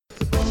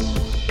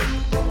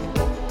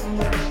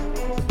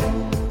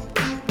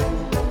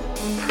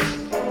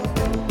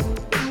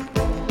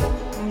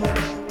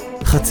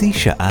חצי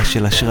שעה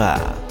של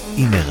השראה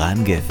עם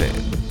ערן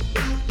גפן.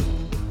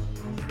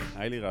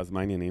 היי לירז, מה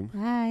העניינים?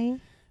 היי.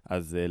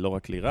 אז לא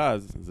רק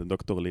לירז, זה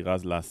דוקטור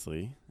לירז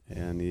לסרי.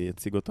 אני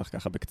אציג אותך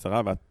ככה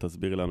בקצרה ואת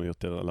תסבירי לנו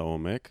יותר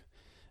לעומק.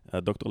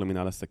 הדוקטור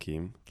למנהל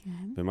עסקים. כן.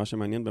 ומה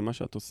שמעניין במה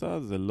שאת עושה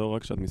זה לא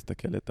רק שאת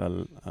מסתכלת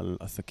על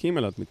עסקים,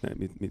 אלא את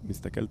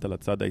מסתכלת על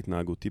הצד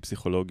ההתנהגותי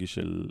פסיכולוגי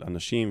של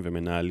אנשים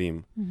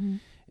ומנהלים.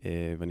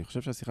 ואני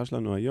חושב שהשיחה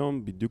שלנו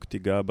היום בדיוק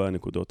תיגע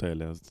בנקודות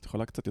האלה. אז את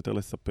יכולה קצת יותר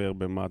לספר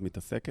במה את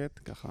מתעסקת?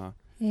 ככה...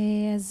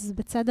 אז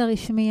בצד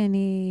הרשמי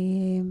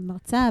אני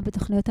מרצה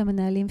בתוכניות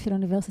המנהלים של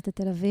אוניברסיטת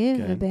תל אביב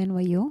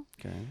וב-NYU.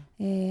 כן.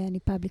 אני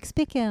פאבליק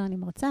ספיקר, אני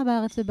מרצה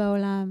בארץ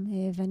ובעולם,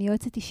 ואני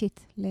יועצת אישית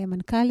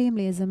למנכ"לים,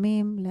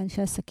 ליזמים,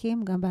 לאנשי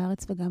עסקים, גם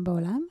בארץ וגם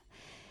בעולם.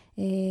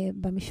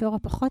 במישור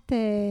הפחות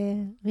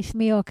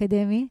רשמי או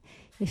אקדמי,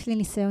 יש לי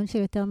ניסיון של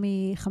יותר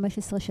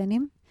מ-15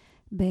 שנים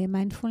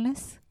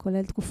במיינדפולנס,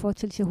 כולל תקופות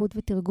של שהות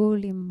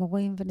ותרגול עם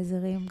מורים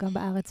ונזירים, גם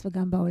בארץ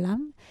וגם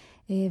בעולם.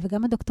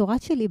 וגם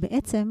הדוקטורט שלי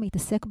בעצם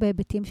מתעסק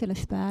בהיבטים של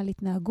השפעה על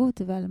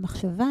התנהגות ועל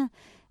מחשבה.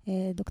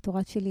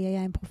 דוקטורט שלי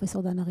היה עם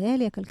פרופסור דן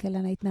אריאלי,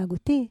 הכלכלן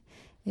ההתנהגותי,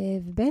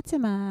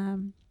 ובעצם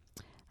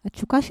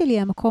התשוקה שלי,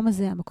 המקום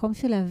הזה, המקום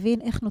של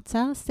להבין איך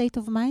נוצר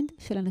state of mind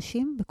של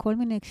אנשים בכל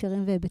מיני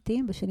הקשרים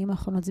והיבטים. בשנים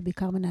האחרונות זה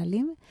בעיקר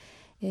מנהלים,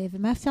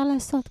 ומה אפשר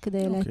לעשות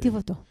כדי להטיב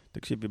אותו.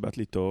 תקשיבי, באת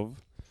לי טוב.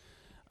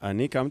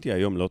 אני קמתי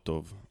היום לא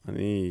טוב.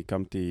 אני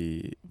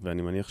קמתי,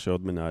 ואני מניח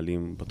שעוד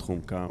מנהלים בתחום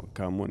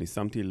קמו, אני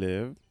שמתי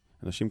לב,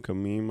 אנשים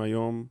קמים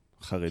היום,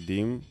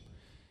 חרדים,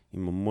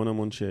 עם המון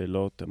המון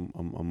שאלות,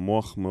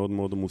 המוח מאוד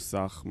מאוד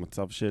מוסך,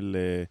 מצב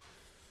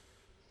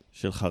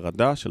של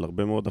חרדה, של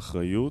הרבה מאוד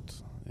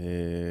אחריות.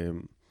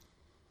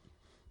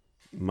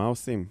 מה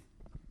עושים?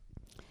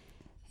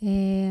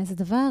 אז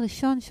הדבר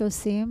הראשון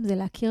שעושים זה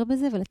להכיר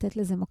בזה ולתת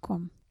לזה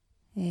מקום.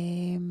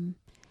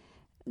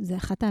 זה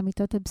אחת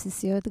האמיתות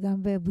הבסיסיות גם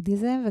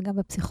בבודהיזם וגם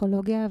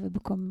בפסיכולוגיה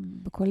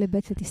ובכל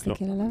היבט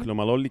שתסתכל עליו.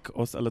 כלומר, לא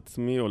לכעוס על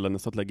עצמי או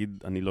לנסות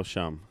להגיד, אני לא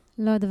שם.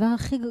 לא, הדבר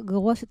הכי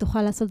גרוע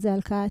שתוכל לעשות זה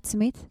הלקאה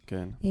עצמית.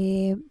 כן.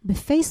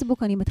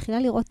 בפייסבוק אני מתחילה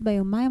לראות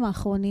ביומיים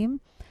האחרונים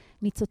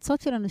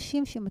ניצוצות של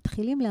אנשים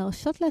שמתחילים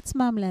להרשות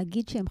לעצמם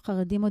להגיד שהם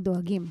חרדים או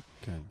דואגים.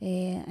 כן.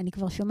 אני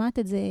כבר שומעת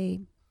את זה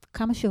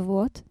כמה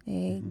שבועות,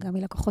 גם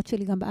מלקוחות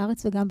שלי, גם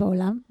בארץ וגם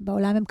בעולם.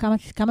 בעולם הם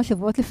כמה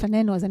שבועות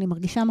לפנינו, אז אני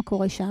מרגישה מה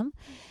קורה שם.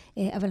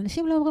 אבל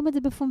אנשים לא אומרים את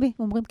זה בפומבי.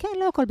 אומרים, כן,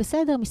 לא, הכל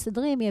בסדר,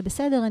 מסתדרים, יהיה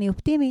בסדר, אני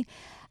אופטימי.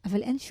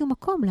 אבל אין שום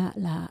מקום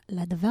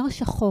לדבר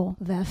השחור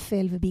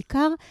והאפל,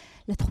 ובעיקר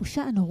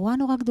לתחושה הנורא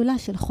נורא גדולה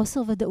של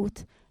חוסר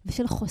ודאות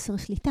ושל חוסר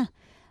שליטה.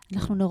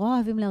 אנחנו נורא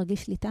אוהבים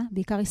להרגיש שליטה,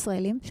 בעיקר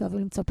ישראלים, שאוהבים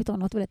למצוא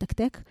פתרונות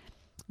ולתקתק,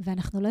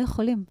 ואנחנו לא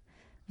יכולים.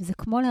 וזה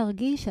כמו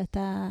להרגיש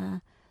שאתה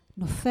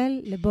נופל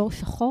לבור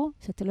שחור,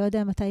 שאתה לא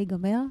יודע מתי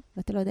ייגמר,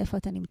 ואתה לא יודע איפה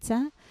אתה נמצא.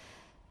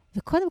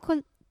 וקודם כל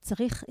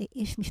צריך,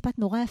 יש משפט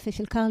נורא יפה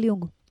של קרל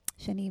יונג,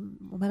 שאני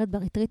אומרת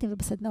בריטריטים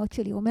ובסדנאות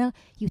שלי, הוא אומר,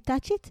 you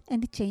touch it and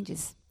it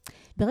changes.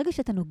 ברגע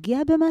שאתה נוגע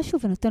במשהו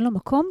ונותן לו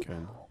מקום,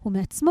 כן. הוא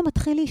מעצמו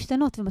מתחיל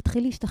להשתנות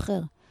ומתחיל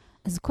להשתחרר.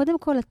 אז קודם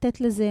כל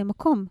לתת לזה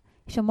מקום.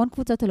 יש המון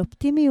קבוצות על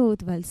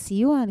אופטימיות ועל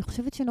סיוע. אני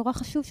חושבת שנורא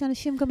חשוב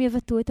שאנשים גם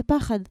יבטאו את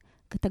הפחד.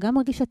 כי אתה גם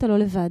מרגיש שאתה לא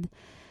לבד.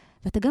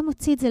 ואתה גם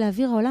מוציא את זה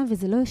לאוויר העולם,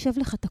 וזה לא יושב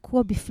לך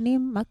תקוע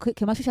בפנים,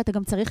 כמשהו שאתה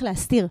גם צריך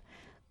להסתיר.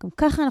 גם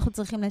ככה אנחנו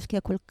צריכים להשקיע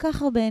כל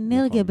כך הרבה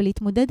אנרגיה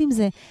בלהתמודד עם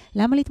זה.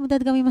 למה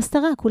להתמודד גם עם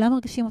הסתרה? כולם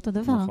מרגישים אותו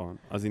דבר. נכון.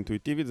 אז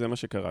אינטואיטיבית זה מה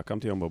שקרה.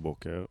 קמתי היום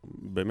בבוקר,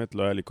 באמת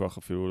לא היה לי כוח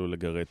אפילו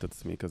לגרד את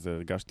עצמי, כזה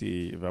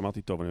הרגשתי,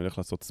 ואמרתי, טוב, אני הולך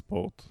לעשות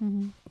ספורט,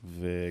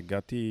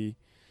 והגעתי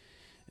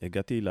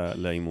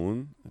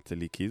לאימון, אצל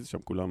ליקיז, שם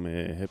כולם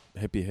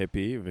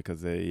הפי,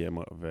 וכזה,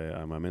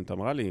 והמאמנת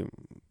אמרה לי,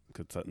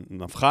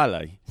 נפחה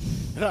עליי.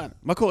 רן,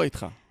 מה קורה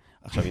איתך?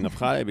 עכשיו, היא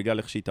נפחה עליי בגלל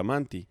איך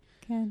שהתאמנתי.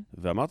 כן.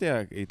 ואמרתי,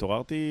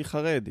 התעוררתי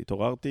חרד,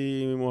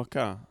 התעוררתי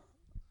ממועקה.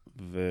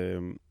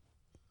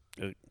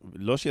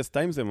 ולא שהיא עשתה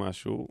עם זה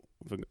משהו,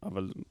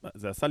 אבל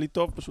זה עשה לי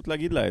טוב פשוט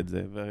להגיד לה את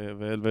זה,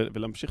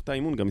 ולהמשיך את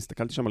האימון. גם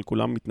הסתכלתי שם על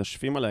כולם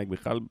מתנשפים עליי,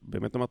 בכלל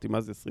באמת אמרתי,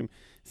 מה זה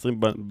 20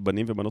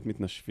 בנים ובנות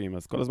מתנשפים.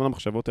 אז כל הזמן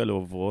המחשבות האלה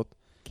עוברות,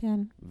 כן.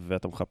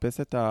 ואתה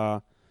מחפש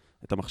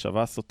את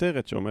המחשבה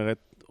הסותרת שאומרת,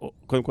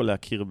 קודם כל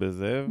להכיר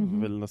בזה,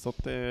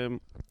 ולנסות...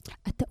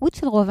 הטעות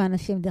של רוב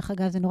האנשים, דרך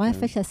אגב, זה נורא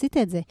יפה שעשית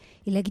את זה,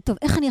 היא להגיד, טוב,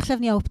 איך אני עכשיו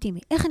נהיה אופטימי?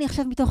 איך אני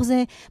עכשיו מתוך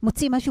זה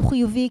מוציא משהו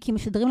חיובי, כי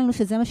משדרים לנו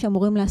שזה מה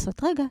שאמורים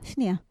לעשות? רגע,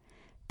 שנייה.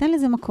 תן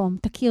לזה מקום,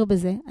 תכיר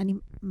בזה. אני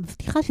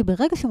מבטיחה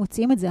שברגע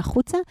שמוציאים את זה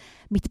החוצה,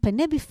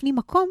 מתפנה בפנים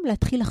מקום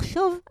להתחיל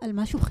לחשוב על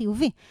משהו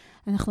חיובי.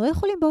 אנחנו לא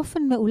יכולים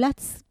באופן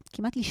מאולץ,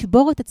 כמעט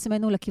לשבור את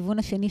עצמנו לכיוון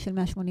השני של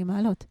 180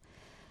 מעלות.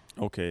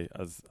 אוקיי,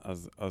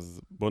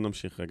 אז בוא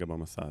נמשיך רגע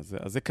במסע הזה.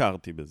 אז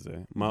הכרתי בזה.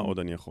 מה עוד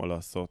אני יכול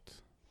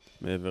לעשות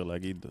מעבר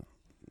להגיד,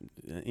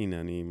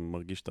 הנה, אני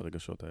מרגיש את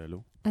הרגשות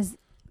האלו? אז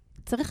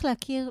צריך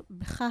להכיר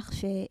בכך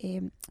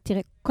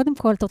תראה, קודם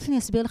כל, אתה רוצה שאני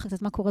אסביר לך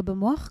קצת מה קורה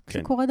במוח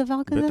כשקורה דבר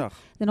כזה? בטח.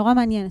 זה נורא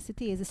מעניין.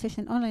 עשיתי איזה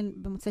סשן אונליין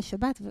במוצאי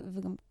שבת,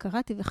 וגם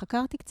קראתי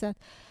וחקרתי קצת.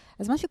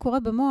 אז מה שקורה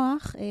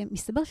במוח,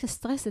 מסתבר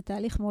שסטרס זה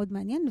תהליך מאוד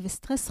מעניין,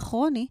 וסטרס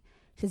כרוני,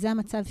 שזה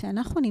המצב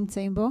שאנחנו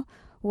נמצאים בו,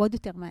 הוא עוד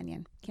יותר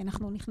מעניין, כי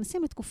אנחנו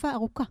נכנסים לתקופה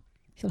ארוכה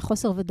של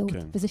חוסר ודאות,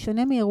 כן. וזה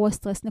שונה מאירוע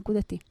סטרס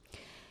נקודתי.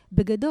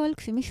 בגדול,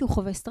 כשמישהו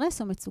חווה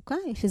סטרס או מצוקה,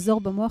 יש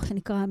אזור במוח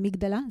שנקרא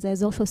אמיגדלה, זה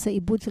האזור שעושה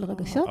עיבוד של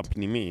רגשות.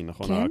 הפנימי,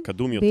 נכון? כן,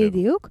 הקדום יותר.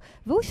 בדיוק,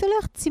 והוא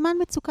שולח סימן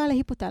מצוקה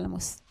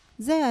להיפותלמוס.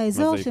 זה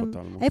האזור מה זה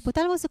היפותלמוס?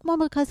 ההיפותלמוס זה כמו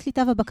מרכז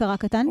שליטה ובקרה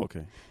קטן,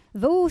 אוקיי.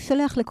 והוא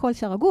שולח לכל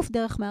שאר הגוף,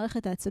 דרך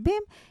מערכת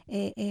העצבים,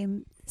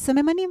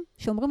 סממנים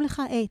שאומרים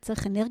לך,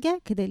 צריך אנרגיה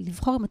כדי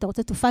לבחור אם אתה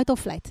רוצה to fight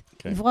or flight,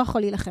 לברוח או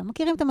להילחם.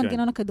 מכירים את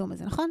המנגנון הקדום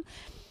הזה, נכון?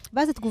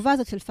 ואז התגובה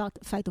הזאת של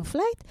fight or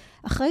flight,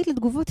 אחראית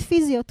לתגובות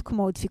פיזיות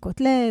כמו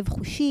דפיקות לב,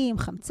 חושים,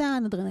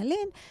 חמצן,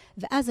 אדרנלין,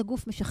 ואז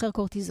הגוף משחרר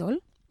קורטיזול.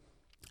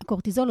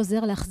 הקורטיזול עוזר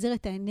להחזיר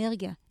את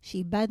האנרגיה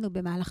שאיבדנו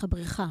במהלך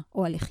הבריחה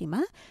או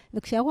הלחימה,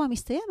 וכשהאירוע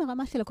מסתיים,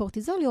 הרמה של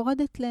הקורטיזול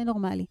יורדת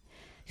לנורמלי.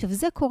 עכשיו,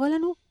 זה קורה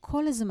לנו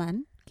כל הזמן,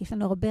 כי יש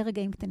לנו הרבה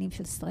רגעים קטנים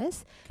של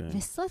סטרס,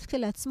 וסטרס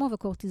כשלעצמו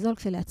וקורטיזול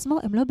כשלעצמו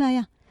הם לא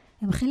בעיה.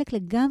 הם חלק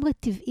לגמרי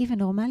טבעי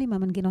ונורמלי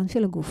מהמנגנון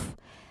של הגוף.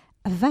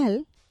 אבל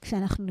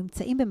כשאנחנו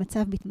נמצאים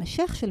במצב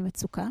מתמשך של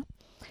מצוקה,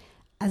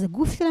 אז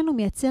הגוף שלנו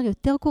מייצר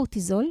יותר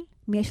קורטיזול,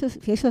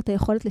 שיש לו את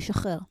היכולת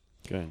לשחרר.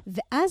 כן.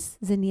 ואז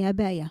זה נהיה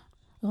בעיה.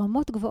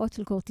 רמות גבוהות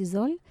של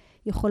קורטיזול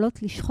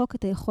יכולות לשחוק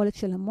את היכולת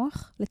של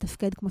המוח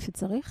לתפקד כמו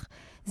שצריך.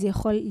 זה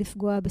יכול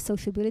לפגוע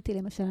בסושיביליטי,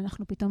 למשל,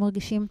 אנחנו פתאום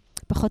מרגישים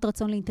פחות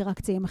רצון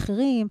לאינטראקציה עם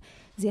אחרים,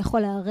 זה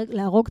יכול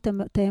להרוג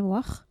את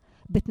המוח.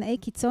 בתנאי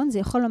קיצון זה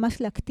יכול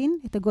ממש להקטין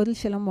את הגודל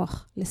של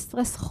המוח.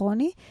 לסטרס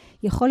כרוני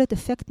יכול להיות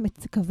אפקט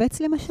מתכווץ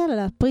למשל על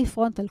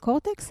הפרי-פרונטל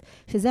קורטקס,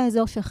 שזה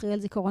האזור שאחראי על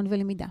זיכרון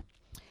ולמידה.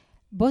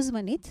 בו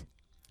זמנית,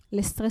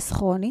 לסטרס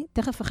כרוני,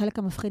 תכף החלק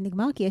המפחיד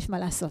נגמר, כי יש מה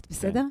לעשות,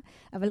 בסדר?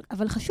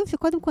 אבל חשוב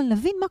שקודם כל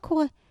נבין מה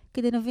קורה,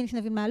 כדי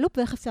שנבין מה הלופ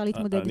ואיך אפשר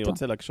להתמודד איתו. אני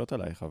רוצה להקשות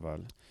עלייך,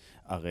 אבל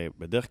הרי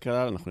בדרך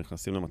כלל אנחנו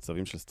נכנסים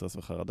למצבים של סטרס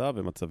וחרדה,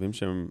 ומצבים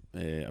שהם,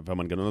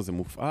 והמנגנון הזה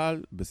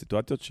מופעל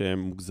בסיטואציות שהן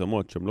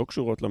מוגזמות, שהן לא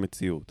קשורות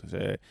למציאות.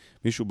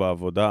 שמישהו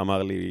בעבודה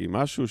אמר לי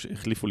משהו,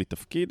 שהחליפו לי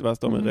תפקיד, ואז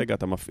אתה אומר, רגע,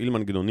 אתה מפעיל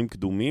מנגנונים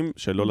קדומים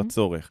שלא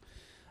לצורך.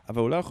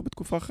 אבל אולי אנחנו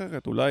בתקופה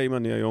אחרת, אולי אם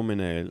אני היום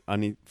מנהל,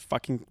 אני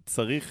פאקינג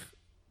צריך,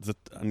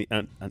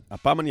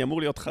 הפעם אני אמור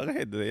להיות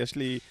חרד, יש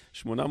לי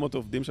 800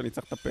 עובדים שאני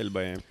צריך לטפל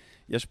בהם.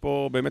 יש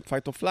פה באמת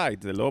fight or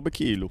flight, זה לא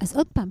בכאילו. אז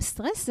עוד פעם,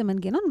 סטרס זה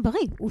מנגנון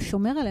בריא, הוא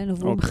שומר עלינו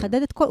והוא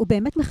מחדד את כל, הוא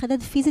באמת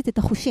מחדד פיזית את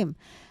החושים.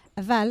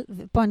 אבל,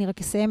 ופה אני רק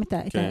אסיים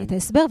את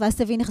ההסבר, ואז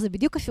תבין איך זה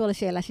בדיוק קשור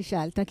לשאלה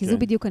ששאלת, כי זו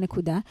בדיוק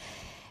הנקודה.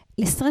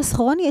 לסטרס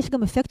כרוני יש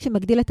גם אפקט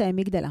שמגדיל את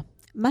האמיגדלה.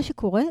 מה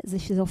שקורה זה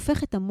שזה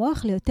הופך את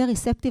המוח ליותר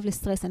ריספטיב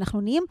לסטרס.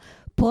 אנחנו נהיים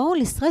פרון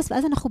לסטרס,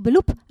 ואז אנחנו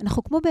בלופ,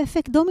 אנחנו כמו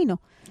באפקט דומינו,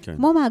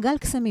 כמו מעגל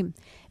קסמים.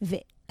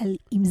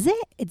 ועם זה,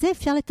 את זה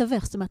אפשר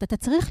לתווך. זאת אומרת, אתה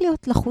צריך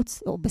להיות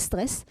לחוץ או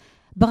בסטרס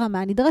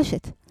ברמה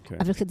הנדרשת.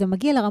 אבל כשאתה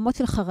מגיע לרמות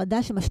של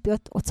חרדה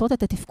שמשפיעות, עוצרות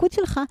את התפקוד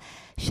שלך,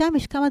 שם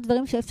יש כמה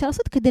דברים שאפשר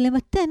לעשות כדי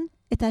למתן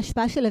את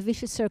ההשפעה של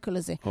ה-vicious circle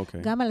הזה.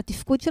 גם על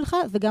התפקוד שלך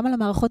וגם על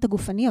המערכות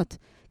הגופניות.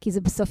 כי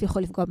זה בסוף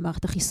יכול לפגוע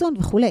במערכת החיסון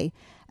וכולי.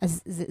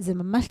 אז זה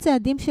ממש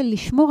צעדים של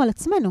לשמור על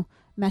עצמנו,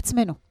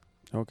 מעצמנו.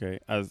 אוקיי,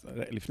 אז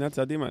לפני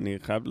הצעדים אני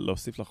חייב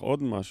להוסיף לך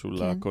עוד משהו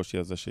לקושי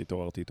הזה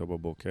שהתעוררתי איתו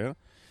בבוקר.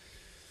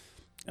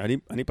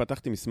 אני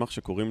פתחתי מסמך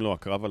שקוראים לו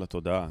הקרב על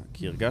התודעה,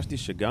 כי הרגשתי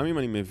שגם אם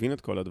אני מבין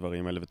את כל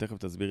הדברים האלה, ותכף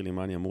תסביר לי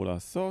מה אני אמור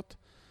לעשות,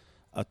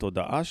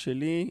 התודעה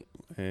שלי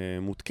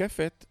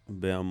מותקפת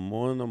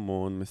בהמון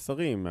המון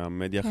מסרים,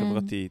 מהמדיה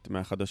החברתית,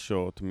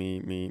 מהחדשות,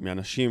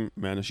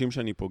 מאנשים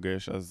שאני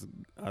פוגש,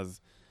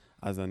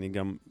 אז אני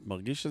גם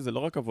מרגיש שזה לא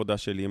רק עבודה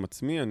שלי עם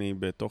עצמי, אני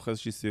בתוך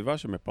איזושהי סביבה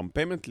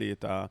שמפמפמת לי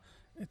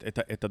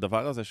את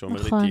הדבר הזה,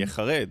 שאומר לי, תהיה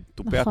חרד,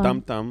 תופי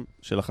הטמטם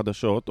של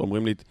החדשות,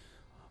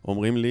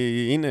 אומרים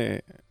לי,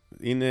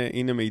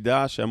 הנה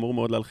מידע שאמור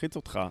מאוד להלחיץ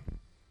אותך.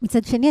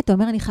 מצד שני, אתה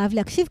אומר, אני חייב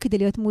להקשיב כדי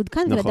להיות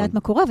מעודכן ולדעת מה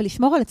קורה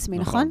ולשמור על עצמי,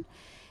 נכון?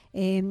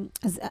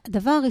 אז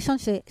הדבר הראשון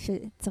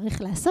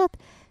שצריך לעשות,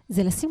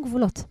 זה לשים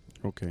גבולות.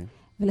 אוקיי.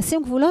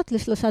 ולשים גבולות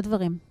לשלושה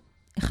דברים.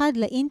 אחד,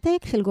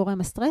 לאינטייק של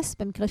גורם הסטרס,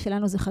 במקרה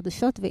שלנו זה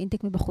חדשות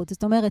ואינטייק מבחוץ.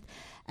 זאת אומרת,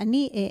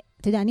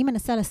 אני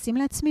מנסה לשים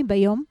לעצמי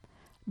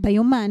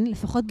ביומן,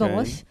 לפחות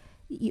בראש,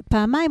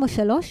 פעמיים או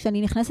 3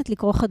 שאני נכנסת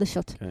לקרוא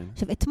חדשות.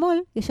 עכשיו, אתמול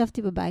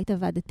ישבתי בבית,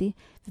 עבדתי,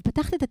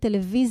 ופתחתי את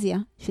הטלוויזיה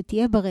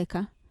שתהיה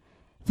ברקע,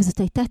 וזאת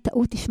הייתה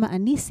טעות, תשמע,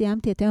 אני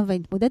סיימתי את היום, ואני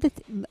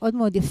מתמודדת מאוד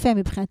מאוד יפה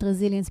מבחינת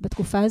רזיליאנס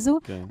בתקופה הזו,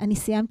 אני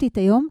סיימתי את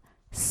היום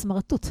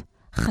סמרטוט,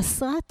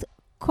 חסרת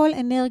כל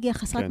אנרגיה,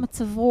 חסרת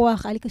מצב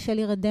רוח, היה לי קשה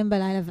להירדם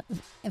בלילה,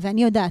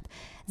 ואני יודעת,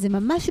 זה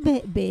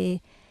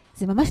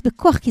ממש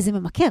בכוח, כי זה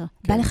ממכר.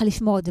 בא לך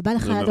לשמוע את זה, בא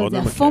לך לדעת, זה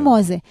הפומו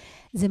הזה.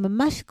 זה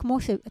ממש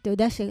כמו שאתה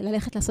יודע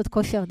שללכת לעשות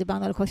כושר,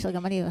 דיברנו על כושר,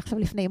 גם אני עכשיו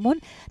לפני אימון,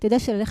 אתה יודע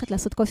שללכת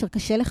לעשות כושר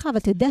קשה לך, אבל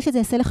אתה יודע שזה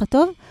יעשה לך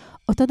טוב,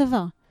 אותו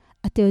דבר.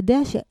 אתה יודע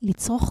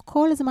שלצרוך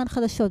כל הזמן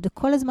חדשות,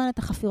 וכל הזמן את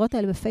החפירות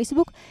האלה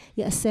בפייסבוק,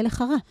 יעשה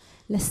לך רע.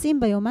 לשים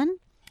ביומן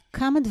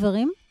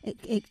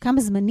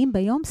כמה זמנים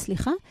ביום,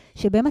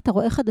 שבהם אתה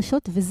רואה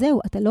חדשות, וזהו,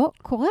 אתה לא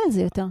קורא על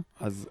זה יותר.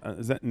 אז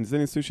זה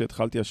ניסוי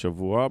שהתחלתי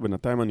השבוע,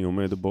 בינתיים אני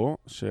עומד בו,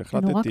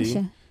 שהחלטתי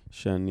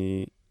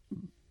שאני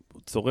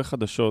צורך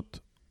חדשות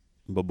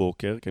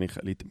בבוקר, כי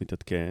אני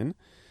מתעדכן,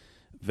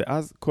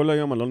 ואז כל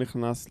היום אני לא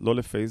נכנס לא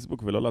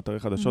לפייסבוק ולא לאתרי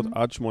חדשות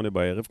עד 8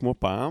 בערב, כמו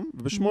פעם,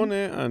 וב-8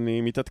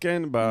 אני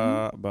מתעדכן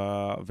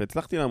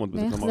והצלחתי לעמוד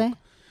בזה. ואיך זה?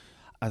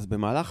 אז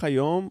במהלך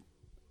היום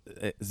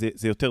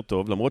זה יותר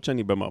טוב, למרות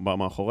שאני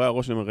מאחורי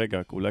הראש, אני אומר,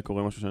 רגע, אולי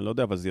קורה משהו שאני לא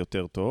יודע, אבל זה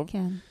יותר טוב.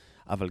 כן.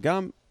 אבל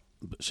גם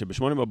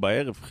שב-8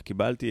 בערב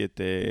קיבלתי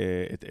את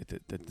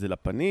זה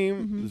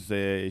לפנים,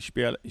 זה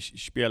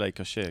השפיע עליי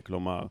קשה,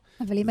 כלומר...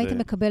 אבל אם היית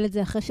מקבל את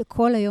זה אחרי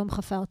שכל היום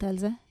חפרת על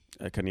זה?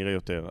 כנראה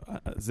יותר.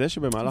 זה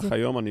שבמהלך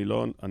היום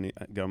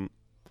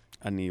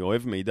אני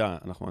אוהב מידע,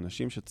 אנחנו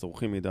אנשים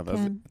שצורכים מידע, ואז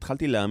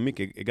התחלתי להעמיק,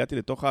 הגעתי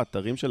לתוך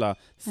האתרים של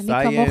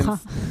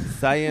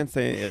הסייאנס,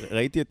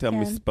 ראיתי את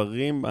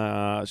המספרים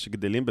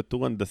שגדלים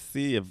בטור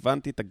הנדסי,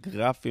 הבנתי את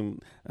הגרפים,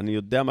 אני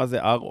יודע מה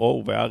זה RO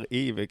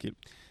ו-RE,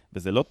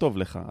 וזה לא טוב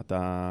לך,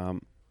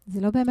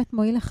 זה לא באמת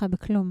מועיל לך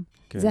בכלום.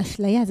 כן. זה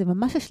אשליה, זה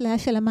ממש אשליה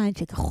של המיינד,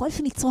 שככל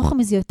שנצרוך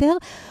מזה יותר,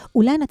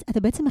 אולי אתה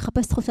בעצם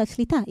מחפש תחושת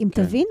שליטה. אם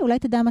כן. תבין, אולי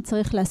תדע מה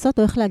צריך לעשות,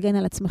 או איך להגן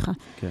על עצמך.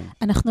 כן.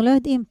 אנחנו לא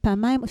יודעים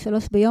 2 או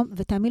 3 ביום,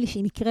 ותאמין לי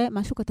שאם יקרה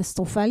משהו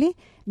קטסטרופלי,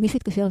 מישהו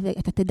יתקשר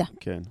ואתה תדע.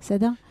 כן.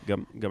 בסדר?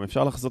 גם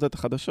אפשר לחזות את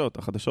החדשות.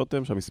 החדשות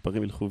הן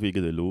שהמספרים ילכו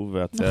ויגדלו,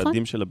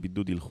 והצעדים של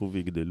הבידוד ילכו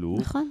ויגדלו.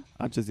 נכון.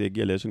 עד שזה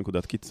יגיע לאיזושהי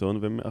נקודת קיצון,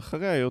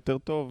 ואחריה יותר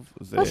טוב.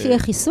 או שיהיה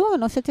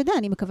חיסון, או שאתה יודע,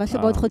 אני מקווה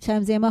שבעוד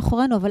חודשיים זה יהיה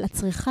מאחורינו, אבל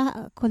הצריכה,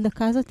 כל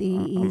דקה הזאת היא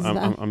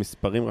זוועה.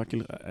 המספרים רק...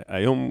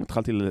 היום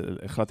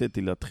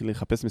החלטתי להתחיל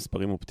לחפש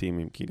מספרים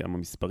אופטימיים, כי גם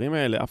המספרים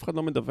האלה, אף אחד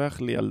לא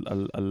מדווח לי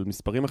על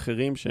מספרים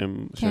אחרים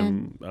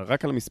שהם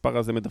רק על המספר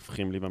הזה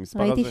מדווחים לי,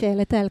 והמספר הזה... ראיתי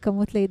שהעלית על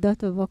כמות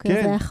לידות בבוקר,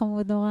 זה היה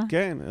חמוד נורא.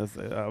 כן,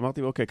 אז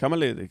אמרתי, אוקיי,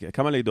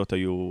 כמה לידות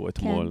היו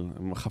אתמול?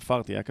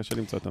 חפרתי, היה קשה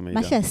למצוא את המידע.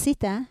 מה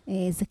שעשית,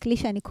 זה כלי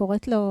שאני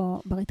קוראת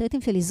לו,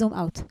 בריטריטים שלי, זום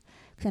אאוט.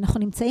 כשאנחנו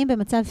נמצאים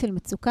במצב של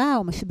מצוקה,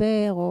 או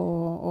משבר,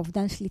 או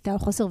אובדן שליטה, או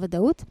חוסר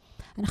ודאות,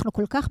 אנחנו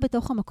כל כך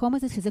בתוך המקום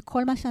הזה, שזה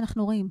כל מה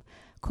שאנחנו רואים.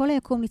 כל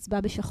היקום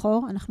נצבע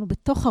בשחור, אנחנו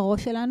בתוך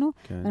הראש שלנו,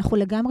 אנחנו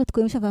לגמרי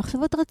תקועים שם,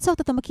 והמחשבות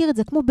רצות, אתה מכיר את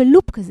זה, כמו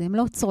בלופ כזה, הן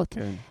לא עוצרות.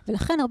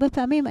 ולכן הרבה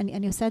פעמים,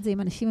 אני עושה את זה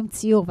עם אנשים עם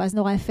ציור, ואז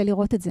נורא יפה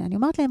לראות את זה. אני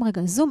אומרת להם,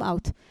 רגע, זום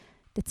אאוט.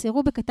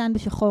 תציירו בקטן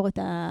בשחור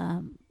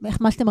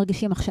איך מה שאתם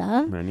מרגישים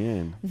עכשיו.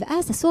 מעניין.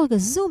 ואז תעשו רגע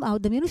זום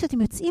אאוט, דמיינו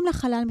שאתם יוצאים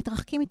לחלל,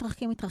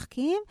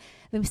 מתרחקים,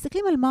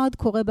 ומסתכלים על מה עוד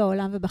קורה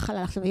בעולם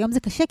ובחלל. עכשיו, היום זה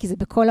קשה, כי זה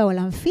בכל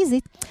העולם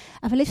פיזית,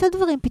 אבל יש עוד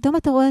דברים. פתאום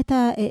אתה רואה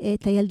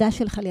את הילדה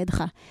שלך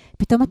לידך.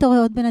 פתאום אתה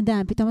רואה עוד בן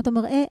אדם. פתאום אתה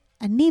אומר,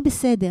 אני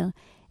בסדר.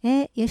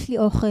 יש לי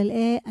אוכל.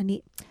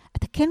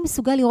 אתה כן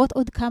מסוגל לראות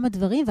עוד כמה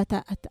דברים,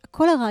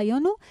 כל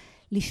הרעיון הוא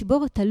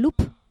לשבור את הלופ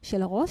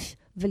של הראש,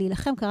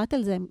 ולהילחם, קראת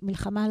על זה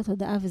מלחמה על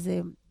התודעה,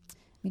 וזה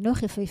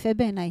מינוח יפהפה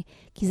בעיניי,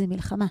 כי זה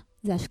מלחמה,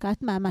 זה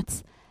השקעת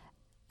מאמץ.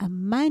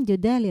 המיינד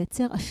יודע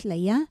לייצר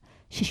אשליה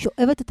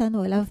ששואבת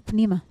אותנו אליו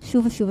פנימה,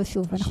 שוב ושוב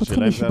ושוב, ואנחנו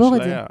צריכים לשבור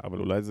את זה. אבל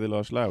אולי זה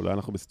לא אשליה, אולי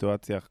אנחנו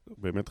בסיטואציה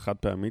באמת חד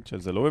פעמית,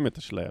 שזה לא באמת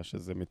אשליה,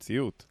 שזה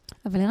מציאות.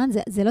 אבל ערן,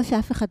 זה לא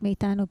שאף אחד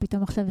מאיתנו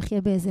פתאום עכשיו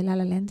יחיה באיזה לה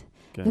לנד,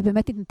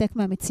 ובאמת יתנתק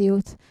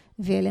מהמציאות,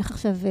 וילך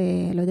עכשיו,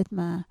 לא יודעת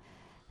מה,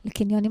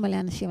 לקניונים מלא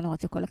אנשים,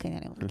 למרות שכל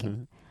הקניונים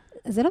ריקים.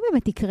 זה לא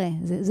באמת יקרה,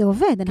 זה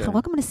עובד. אנחנו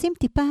רק מנסים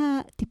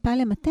טיפה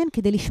למתן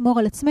כדי לשמור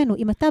על עצמנו.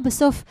 אם אתה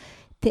בסוף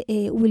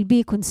will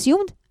be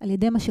consumed על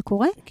ידי מה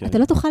שקורה, אתה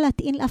לא תוכל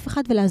להטעין לאף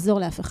אחד ולעזור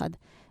לאף אחד.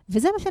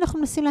 וזה מה שאנחנו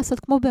מנסים לעשות,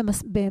 כמו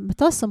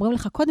במטוס, אומרים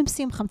לך, קודם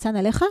שים חמצן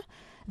עליך,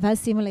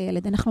 ואז שים על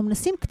הילד. אנחנו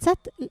מנסים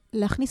קצת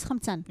להכניס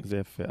חמצן. זה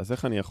יפה. אז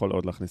איך אני יכול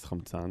עוד להכניס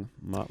חמצן?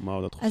 מה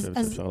עוד את חושבת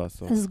שאפשר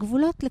לעשות? אז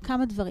גבולות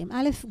לכמה דברים.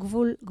 א',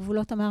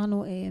 גבולות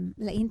אמרנו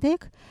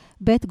לאינטק,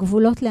 ב',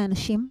 גבולות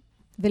לאנשים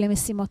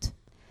ולמשימות.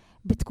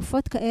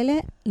 בתקופות כאלה,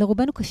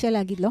 לרובנו קשה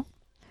להגיד לא.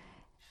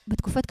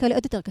 בתקופות כאלה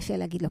עוד יותר קשה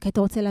להגיד לא, כי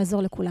אתה רוצה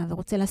לעזור לכולם,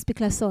 ורוצה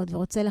להספיק לעשות,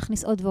 ורוצה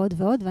להכניס עוד ועוד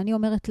ועוד, ואני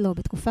אומרת לא,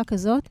 בתקופה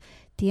כזאת,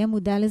 תהיה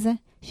מודע לזה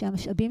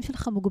שהמשאבים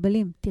שלך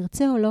מוגבלים.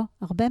 תרצה או לא,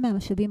 הרבה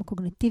מהמשאבים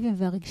הקוגניטיביים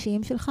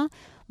והרגשיים שלך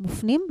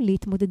מופנים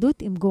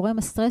להתמודדות עם גורם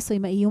הסטרס או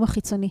עם האיום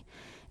החיצוני.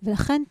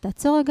 ולכן,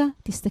 תעצור רגע,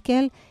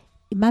 תסתכל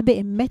מה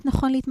באמת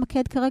נכון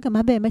להתמקד כרגע,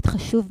 מה באמת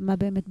חשוב, מה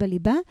באמת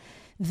בליבה,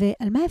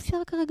 ועל מה אפשר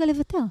כרגע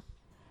לוותר.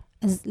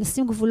 אז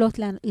לשים גבולות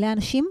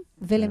לאנשים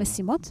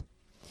ולמשימות.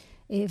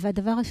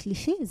 והדבר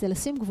השלישי זה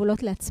לשים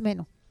גבולות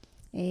לעצמנו.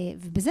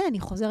 ובזה אני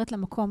חוזרת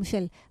למקום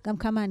של גם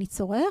כמה אני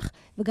צורך,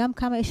 וגם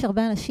כמה יש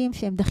הרבה אנשים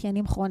שהם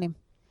דחיינים כרוניים.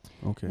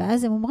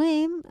 ואז הם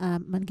אומרים,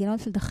 המנגנון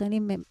של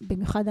דחיינים,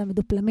 במיוחד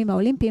המדופלמים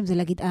האולימפיים, זה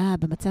להגיד,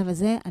 במצב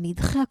הזה אני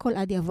אדחה הכל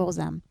עד יעבור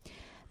זעם.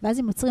 ואז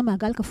הם יוצרים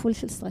מעגל כפול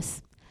של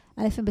סטרס.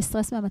 א', הם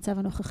בסטרס מהמצב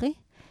הנוכחי,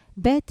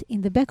 ב', in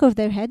the back of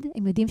their head,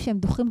 הם יודעים שהם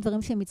דוחים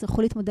דברים שהם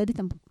יצטרכו להתמודד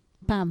איתם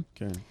פעם.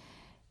 כן.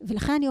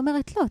 ולכן אני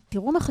אומרת, לא,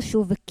 תראו מה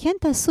חשוב, וכן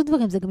תעשו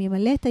דברים, זה גם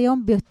ימלא את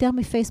היום ביותר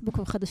מפייסבוק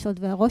וחדשות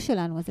והראש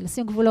שלנו, אז זה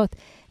לשים גבולות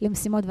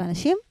למשימות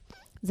ואנשים,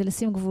 זה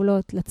לשים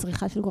גבולות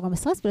לצריכה של גורם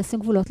הסטרס, ולשים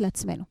גבולות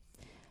לעצמנו.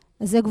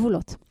 אז זה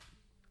גבולות.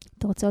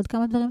 אתה רוצה עוד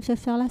כמה דברים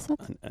שאפשר לעשות?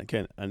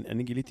 כן,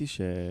 אני גיליתי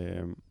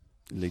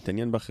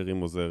להתעניין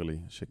באחרים עוזר לי,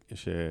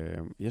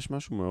 שיש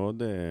משהו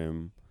מאוד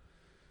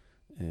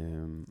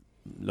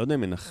לא יודע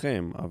אם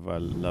מנחם,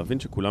 אבל להבין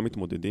שכולם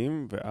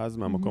מתמודדים, ואז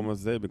מהמקום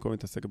הזה, במקום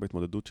להתעסק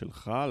בהתמודדות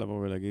שלך, לבוא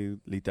ולהגיד,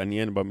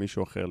 להתעניין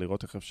במישהו אחר,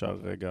 לראות איך אפשר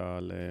רגע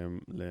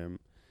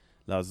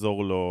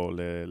לעזור לו,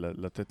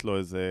 לתת לו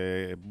איזה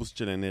בוסט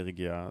של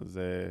אנרגיה.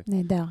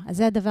 נהדר. אז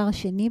זה הדבר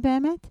השני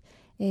באמת,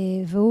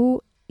 והוא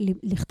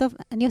לכתוב,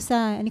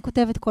 אני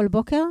כותבת כל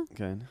בוקר,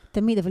 כן.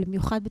 תמיד, אבל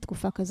במיוחד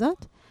בתקופה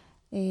כזאת,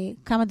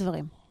 כמה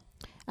דברים.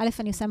 א',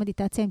 אני עושה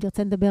מדיטציה, אם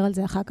תרצה נדבר על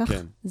זה אחר כך.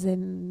 כן. זה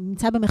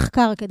נמצא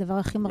במחקר כדבר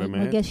הכי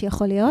מרגש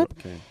שיכול להיות.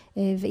 כן.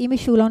 ואם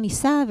מישהו לא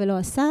ניסה ולא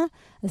עשה,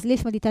 אז לי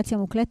יש מדיטציה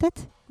מוקלטת,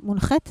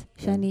 מונחת, כן.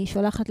 שאני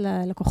שולחת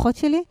ללקוחות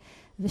שלי,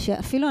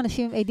 ושאפילו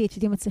אנשים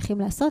ADHD מצליחים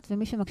לעשות,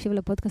 ומי שמקשיב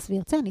לפודקאסט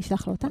וירצה, אני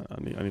אשלח לו אותה.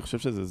 אני חושב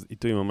שזה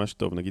עיתוי ממש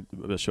טוב. נגיד,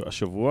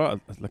 השבוע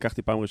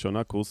לקחתי פעם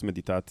ראשונה קורס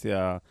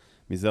מדיטציה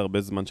מזה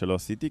הרבה זמן שלא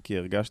עשיתי, כי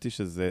הרגשתי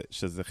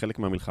שזה חלק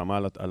מהמלחמה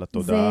על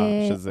התודעה.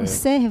 זה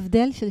עושה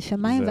הבדל של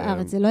שמיים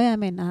וארץ, זה לא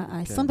יאמן,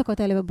 ה-20 דקות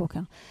האלה בבוקר.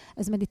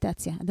 אז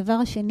מדיטציה. הדבר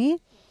השני,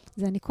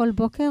 זה אני כל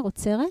בוקר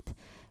עוצרת,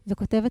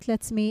 וכותבת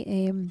לעצמי,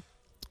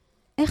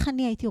 איך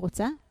אני הייתי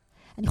רוצה?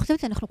 אני חושבת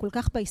שאנחנו כל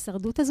כך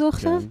בהישרדות הזו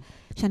עכשיו,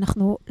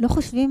 שאנחנו לא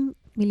חושבים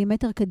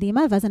מילימטר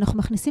קדימה, ואז אנחנו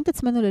מכניסים את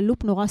עצמנו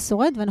ללופ נורא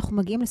שורד, ואנחנו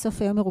מגיעים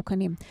לסוף היום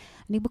מרוקנים.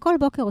 אני בכל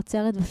בוקר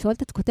עוצרת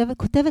ושואלת,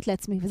 כותבת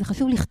לעצמי, וזה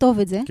חשוב לכתוב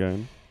את זה,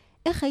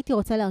 איך הייתי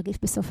רוצה להרגיש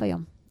בסוף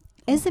היום?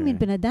 איזה מין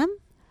בן אדם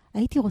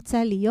הייתי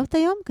רוצה להיות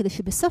היום, כדי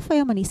שבסוף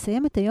היום אני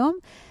אסיים את היום,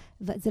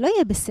 וזה לא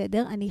יהיה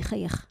בסדר, אני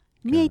אחייך.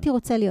 מי הייתי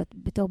רוצה להיות?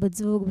 בתור בת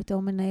זוג,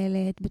 בתור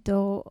מנהלת,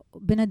 בתור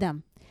בן אדם.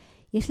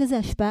 יש לזה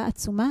השפעה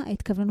עצומה,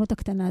 ההתכווננות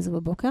הקטנה הזו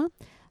בבוקר.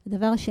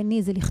 הדבר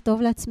השני זה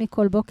לכתוב לעצמי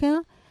כל בוקר,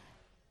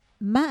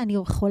 מה אני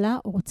יכולה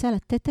או רוצה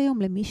לתת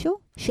היום למישהו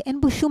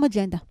שאין בו שום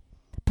אג'נדה.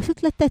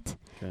 פשוט לתת.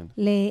 כן.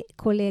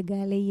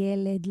 לקולגה,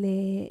 לילד,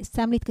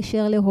 סתם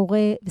להתקשר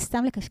להורה,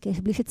 וסתם לקשקש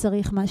בלי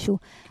שצריך משהו.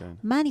 כן.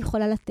 מה אני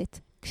יכולה לתת?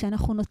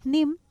 כשאנחנו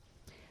נותנים,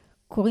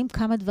 קוראים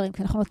כמה דברים.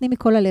 כשאנחנו נותנים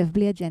מכל הלב,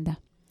 בלי אג'נדה.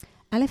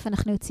 א',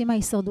 אנחנו יוצאים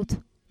מההישרדות.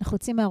 אנחנו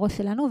יוצאים מהראש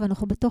שלנו,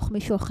 ואנחנו בתוך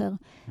מישהו אחר.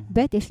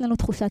 ב', יש לנו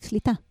תחושת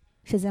שליטה,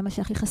 שזה מה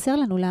שהכי חסר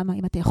לנו. למה?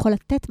 אם אתה יכול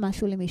לתת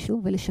משהו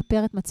למישהו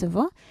ולשפר את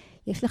מצבו,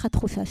 יש לך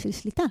תחושה של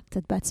שליטה,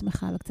 קצת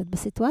בעצמך וקצת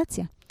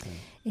בסיטואציה. כן.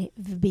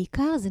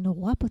 ובעיקר זה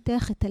נורא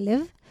פותח את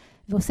הלב,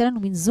 ועושה לנו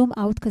מין זום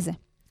אאוט כזה.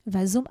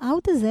 והזום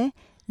אאוט הזה,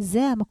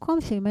 זה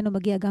המקום שממנו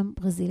מגיע גם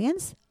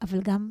רזיליאנס,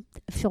 אבל גם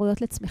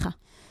אפשרויות לצמיחה.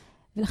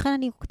 ולכן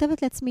אני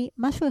כותבת לעצמי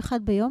משהו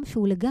אחד ביום,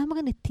 שהוא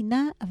לגמרי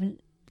נתינה, אבל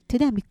אתה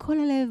יודע, מכל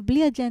הלב,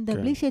 בלי אג'נדה,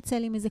 בלי שיצא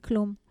לי מזה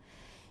כלום.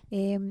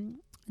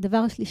 הדבר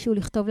השלישי הוא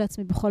לכתוב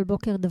לעצמי בכל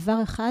בוקר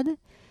דבר אחד,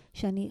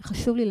 שאני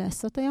חשוב לי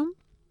לעשות היום,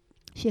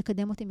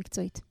 שיקדם אותי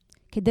מקצועית.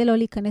 כדי לא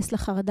להיכנס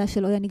לחרדה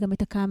של אוי, אני גם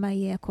אתקע מה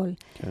יהיה הכל.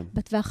 כן.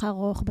 בטווח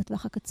הארוך,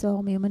 בטווח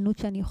הקצור, מיומנות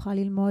שאני אוכל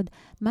ללמוד,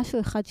 משהו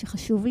אחד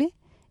שחשוב לי,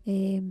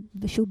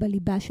 ושהוא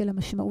בליבה של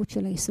המשמעות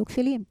של העיסוק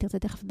שלי. אם תרצה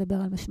תכף לדבר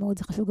על משמעות,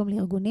 זה חשוב גם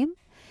לארגונים.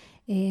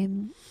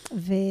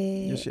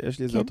 יש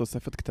לי איזו עוד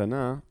תוספת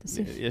קטנה,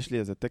 יש לי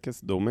איזה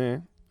טקס דומה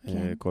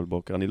כל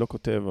בוקר. אני לא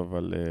כותב,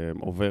 אבל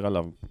עובר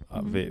עליו.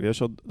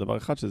 ויש עוד דבר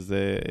אחד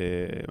שזה,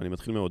 אני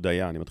מתחיל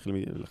מהודיה, אני מתחיל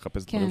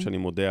לחפש דברים שאני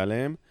מודה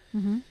עליהם.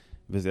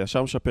 וזה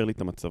ישר משפר לי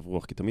את המצב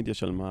רוח, כי תמיד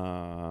יש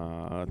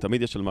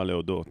על מה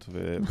להודות.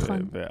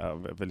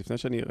 ולפני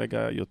שאני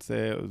רגע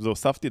יוצא,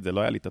 הוספתי את זה,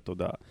 לא היה לי את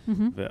התודעה.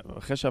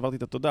 ואחרי שעברתי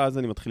את התודעה, אז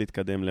אני מתחיל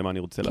להתקדם למה אני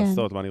רוצה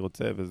לעשות, מה אני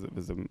רוצה, וזה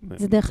עושה לי נעים.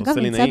 זה דרך אגב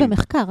נמצא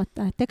במחקר,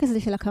 הטקס הזה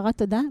של הכרת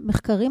תודה,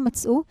 מחקרים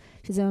מצאו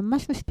שזה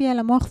ממש משפיע על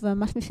המוח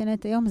וממש משנה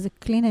את היום, זה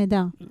כלי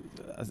נהדר.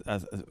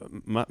 אז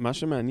מה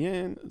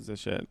שמעניין זה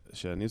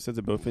שאני עושה את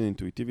זה באופן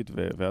אינטואיטיבית,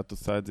 ואת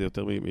עושה את זה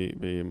יותר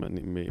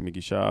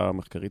מגישה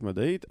מחקרית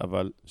מדעית,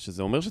 אבל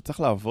שזה אומר שצריך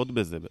לעבוד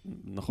בזה,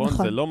 נכון?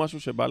 זה לא משהו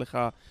שבא לך,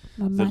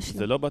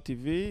 זה לא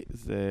בטבעי,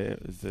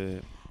 זה...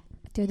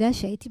 אתה יודע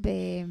שהייתי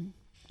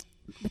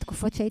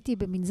בתקופות שהייתי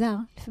במנזר,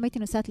 לפעמים הייתי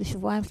נוסעת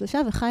לשבועיים, 3,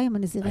 וחי עם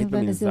הנזירים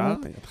והנזירות.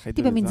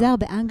 הייתי במנזר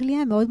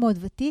באנגליה, מאוד מאוד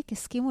ותיק,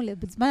 הסכימו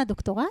בזמן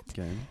הדוקטורט,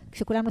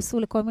 כשכולם נסעו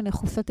לכל מיני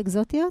חופשות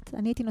אקזוטיות,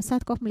 אני הייתי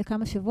נוסעת כל פעם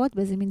לכמה שבועות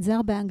באיזה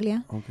מנזר באנגליה,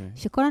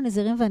 שכל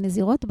הנזירים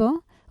והנזירות בו,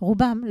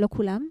 רובם, לא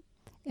כולם,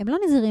 הם לא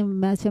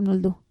נזירים מאז שהם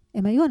נולדו.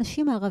 הם היו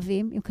אנשים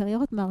מערבים עם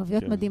קריירות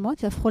מערביות מדהימות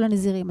שהפכו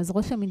לנזירים. אז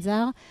ראש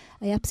המנזר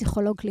היה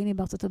פסיכולוג קליני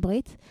בארצות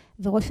הברית,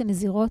 וראש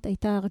הנזירות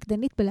הייתה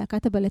רקדנית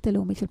בלהקת הבלט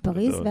הלאומית של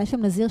פריז, והיה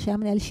שם נזיר שהיה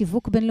מנהל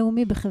שיווק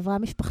בינלאומי בחברה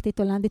משפחתית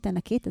הולנדית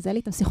ענקית. אז היה לי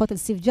איתם שיחות על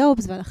סטיב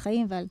ג'ובס ועל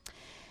החיים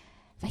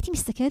והייתי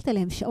מסתכלת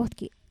עליהם שעות,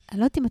 כי אני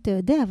לא יודעת אם אתה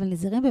יודע, אבל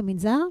נזירים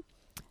במנזר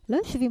לא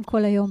יושבים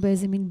כל היום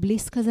באיזה מין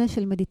בליס כזה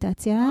של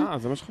מדיטציה.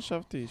 זה מה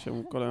שחשבתי,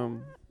 שהם כל היום...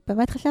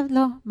 באמת חשבת?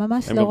 לא,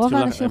 ממש לא. רוב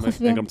האנשים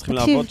חושבים. הם גם צריכים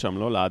לעבוד שם,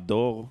 לא?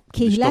 לעדור,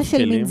 קהילה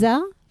של מנזר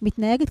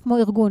מתנהגת כמו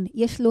ארגון.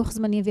 יש לוח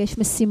זמנים ויש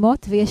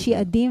משימות ויש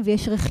יעדים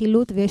ויש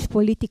רכילות ויש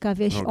פוליטיקה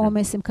ויש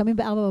עומס. הם קמים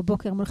ב4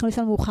 בבוקר, הם הולכים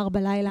לשם מאוחר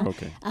בלילה.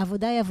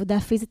 העבודה היא עבודה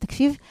פיזית.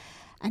 תקשיב,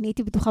 אני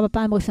הייתי בטוחה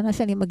בפעם הראשונה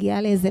שאני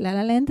מגיעה לאיזה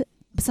ללה-לנד.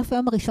 בסוף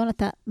היום הראשון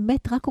אתה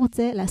רק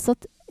רוצה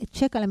לעשות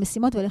צ'ק על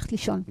המשימות וללכת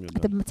לישון.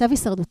 אתה במצב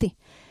הישרדותי.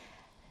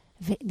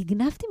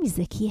 ונגנבתי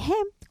מזה, כי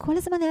הם כל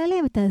הזמן היה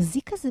להם את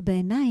הזיק הזה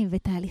בעיניים,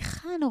 ואת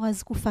ההליכה הנורא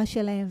זקופה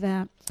שלהם,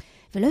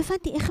 ולא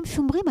הבנתי איך הם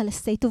שומרים על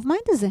ה-state of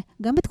mind הזה,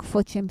 גם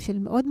בתקופות שהם של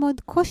מאוד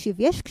מאוד קושי,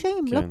 ויש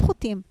קשיים לא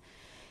פחותים.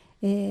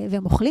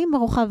 והם אוכלים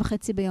ארוחה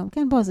וחצי ביום,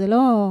 כן, בוא, זה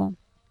לא...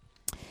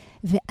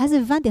 ואז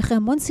הבנתי, אחרי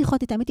המון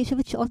שיחות, איתם הייתי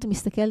יושבת שעות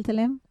ומסתכלת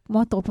עליהם, כמו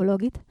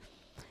אנתרופולוגית,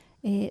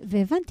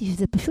 והבנתי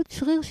שזה פשוט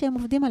שריר שהם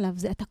עובדים עליו,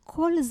 זה אתה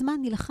כל הזמן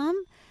נלחם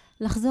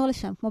לחזור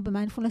לשם, כמו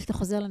במיינדפולנס שאתה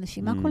חוזר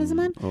לנשימה כל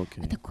הזמן,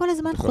 אתה כל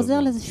הזמן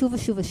חוזר לזה שוב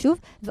ושוב ושוב,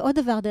 ועוד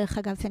דבר דרך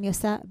אגב שאני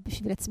עושה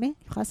בשביל עצמי,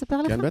 אני יכולה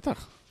לספר לך? כן,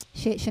 בטח.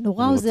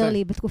 שנורא עוזר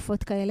לי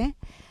בתקופות כאלה.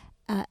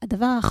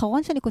 הדבר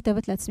האחרון שאני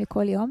כותבת לעצמי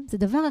כל יום, זה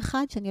דבר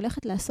אחד שאני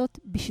הולכת לעשות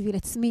בשביל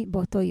עצמי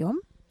באותו יום,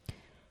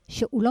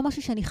 שהוא לא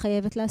משהו שאני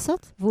חייבת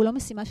לעשות, והוא לא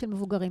משימה של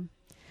מבוגרים.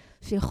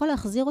 שיכול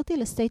להחזיר אותי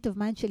ל-state of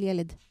mind של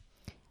ילד.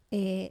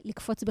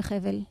 לקפוץ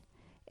בחבל,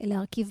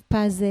 להרכיב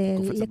פאזל,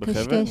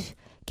 לקשקש.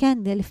 כן,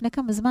 לפני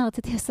כמה זמן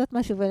רציתי לעשות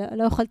משהו,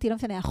 ולא יכולתי, לא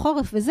משנה,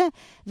 החורף וזה,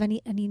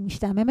 ואני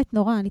משתעממת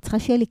נורא, אני צריכה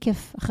שיהיה לי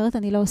כיף, אחרת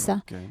אני לא עושה.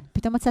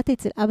 פתאום מצאתי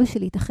אצל אבא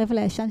שלי את החבל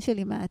הישן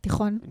שלי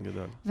מהתיכון,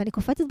 ואני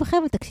קופצת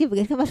בחבל, תקשיב,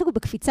 יש גם משהו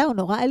בקפיצה, הוא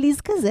נורא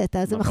עליז כזה,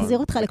 זה מחזיר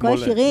אותך לכל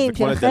השירים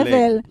של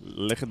החבל. זה כמו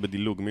ללכת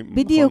בדילוג,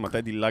 בדיוק.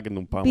 מתי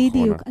דילגנו פעם אחרונה.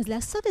 בדיוק, אז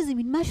לעשות איזה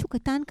מין משהו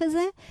קטן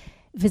כזה,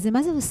 וזה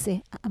מה זה עושה?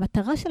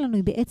 המטרה שלנו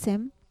היא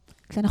בעצם,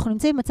 כשאנחנו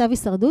נמצאים במצב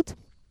הישרדות,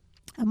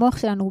 המוח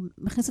שלנו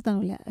מכניס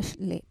אותנו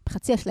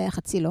לחצי אשליה,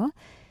 חצי לא,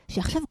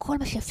 שעכשיו כל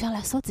מה שאפשר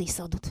לעשות זה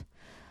הישרדות.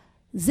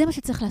 זה מה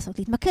שצריך לעשות,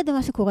 להתמקד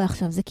במה שקורה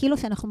עכשיו. זה כאילו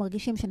שאנחנו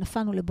מרגישים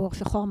שנפלנו לבור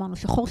שחור, אמרנו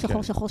שחור,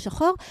 שחור, שחור,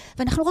 שחור,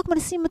 ואנחנו רק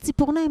מנסים עם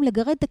הציפורניים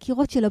לגרד את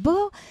הקירות של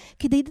הבור,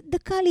 כדי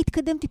דקה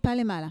להתקדם טיפה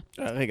למעלה.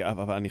 רגע,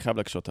 אבל אני חייב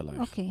להקשות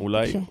עלייך.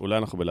 אולי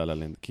אנחנו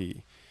בלה-לה-לנד,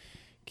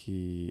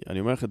 כי אני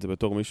אומר לך את זה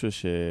בתור מישהו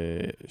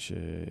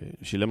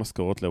ששילם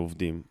משכורות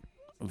לעובדים.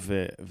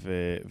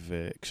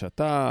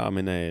 וכשאתה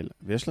מנהל,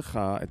 ויש לך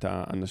את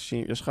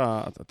האנשים,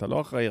 אתה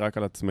לא אחראי רק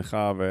על עצמך,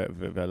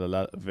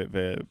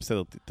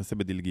 ובסדר, תעשה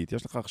בדלגית.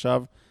 יש לך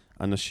עכשיו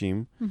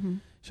אנשים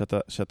שאתה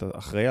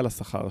אחראי על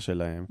השכר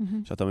שלהם,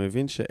 שאתה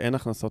מבין שאין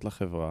הכנסות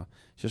לחברה,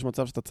 שיש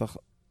מצב שאתה צריך,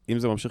 אם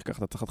זה ממשיך ככה,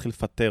 אתה צריך להתחיל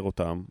לפטר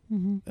אותם,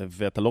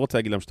 ואתה לא רוצה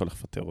להגיד להם שאתה הולך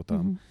לפטר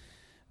אותם.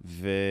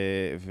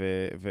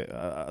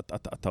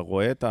 ואתה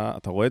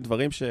רואה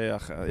דברים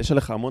שיש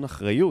עליך המון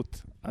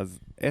אחריות. אז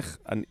איך,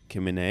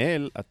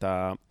 כמנהל,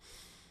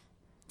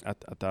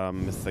 אתה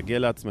מסגל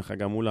לעצמך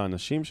גם מול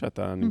האנשים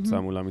שאתה נמצא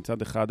מולה,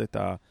 מצד אחד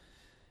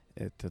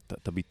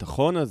את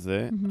הביטחון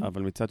הזה,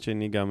 אבל מצד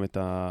שני גם את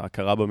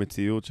ההכרה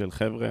במציאות של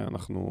חבר'ה,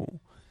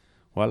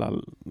 וואלה,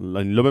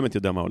 אני לא באמת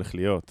יודע מה הולך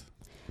להיות.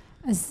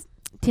 אז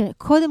תראה,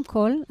 קודם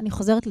כל, אני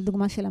חוזרת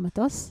לדוגמה של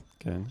המטוס,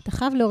 כן. אתה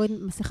חייב להוריד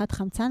מסכת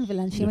חמצן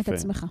ולהנשים את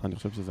עצמך. אני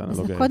חושב שזה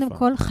אנלוגיה יפה. אז קודם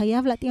כל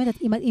חייב להתאים את...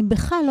 אם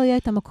בכלל לא יהיה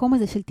את המקום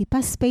הזה של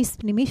טיפה ספייס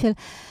פנימי של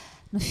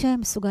נושם,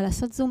 מסוגל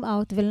לעשות זום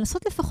אאוט,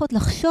 ולנסות לפחות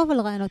לחשוב על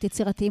רעיונות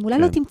יצירתיים. אולי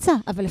לא תמצא,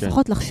 אבל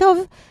לפחות לחשוב,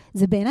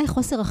 זה בעיניי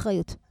חוסר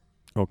אחריות.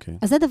 אוקיי.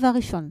 אז זה דבר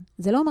ראשון.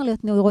 זה לא אומר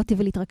להיות נוירוטי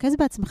ולהתרכז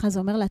בעצמך, זה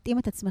אומר להתאים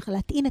את עצמך,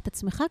 להטעין את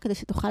עצמך כדי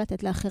שתוכל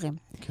לתת לאחרים.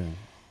 כן.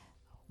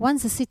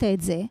 once עשית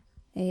את זה,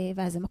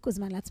 ואז זה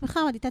זמן לעצמך,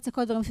 מדיטציה,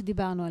 כל הדברים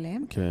שדיברנו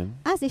עליהם. כן.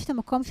 אז יש את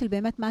המקום של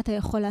באמת מה אתה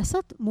יכול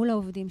לעשות מול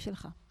העובדים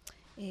שלך.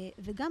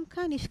 וגם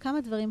כאן יש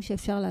כמה דברים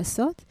שאפשר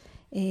לעשות,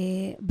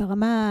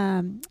 ברמה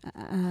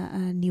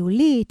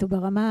הניהולית או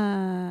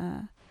ברמה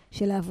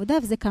של העבודה,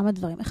 וזה כמה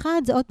דברים.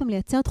 אחד, זה עוד פעם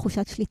לייצר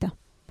תחושת שליטה.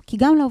 כי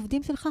גם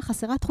לעובדים שלך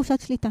חסרה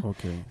תחושת שליטה.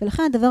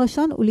 ולכן הדבר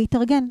הראשון הוא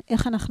להתארגן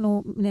איך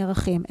אנחנו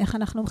נערכים, איך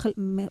אנחנו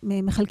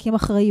מחלקים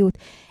אחריות,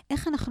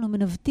 איך אנחנו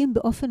מנווטים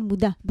באופן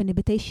מודע בין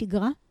היבטי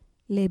שגרה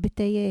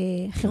להיבטי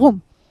חירום.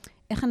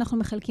 איך אנחנו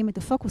מחלקים את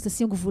הפוקוס,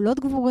 עושים גבולות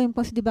גבורים,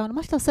 כמו שדיברנו,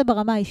 מה שאתה עושה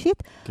ברמה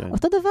האישית,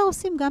 אותו דבר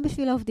עושים גם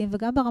בשביל העובדים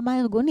וגם ברמה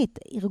הארגונית.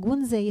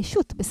 ארגון זה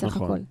ישות בסך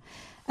הכל.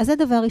 אז זה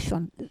דבר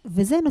ראשון.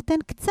 וזה נותן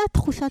קצת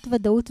תחושת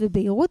ודאות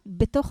ובהירות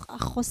בתוך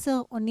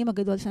החוסר אונים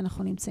הגדול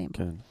שאנחנו נמצאים.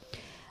 כן.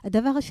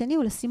 הדבר השני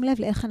הוא לשים לב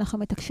לאיך אנחנו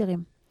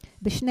מתקשרים.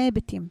 בשני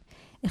היבטים.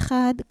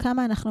 אחד,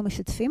 כמה אנחנו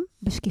משתפים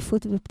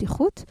בשקיפות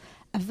ובפתיחות,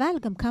 אבל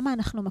גם כמה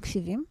אנחנו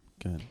מקשיבים,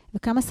 כן.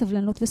 וכמה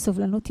סבלנות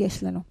וסובלנות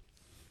יש לנו.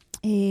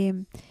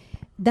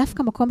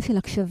 דווקא מקום של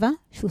הקשבה,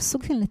 שהוא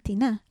סוג של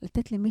נתינה,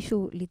 לתת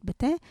למישהו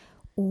להתבטא,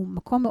 הוא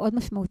מקום מאוד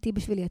משמעותי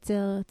בשביל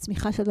לייצר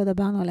צמיחה שעוד לא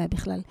דברנו עליה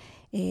בכלל.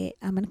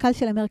 המנכ"ל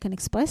של אמריקן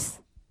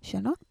אקספרס,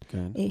 שנו,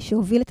 כן.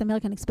 שהוביל את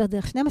אמריקן אקספרס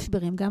דרך שני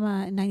משברים, גם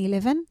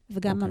ה-9-11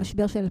 וגם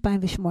המשבר של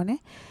 2008,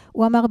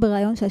 הוא אמר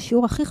בראיון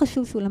שהשיעור הכי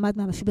חשוב שהוא למד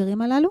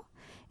מהמשברים הללו,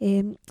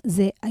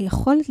 זה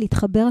היכולת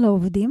להתחבר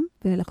לעובדים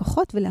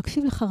וללקוחות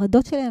ולהקשיב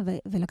לחרדות שלהם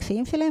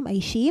ולקשיים שלהם,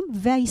 האישיים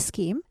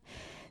והעסקיים,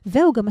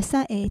 והוא גם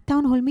עשה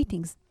town hall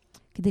meetings,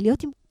 כדי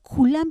להיות עם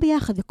כולם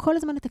ביחד, וכל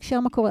הזמן לתקשר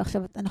מה קורה.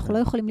 עכשיו, אנחנו לא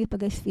יכולים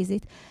להיפגש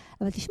פיזית,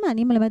 אבל תשמע,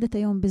 אני מלמדת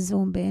היום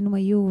בזום,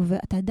 ב-NYU,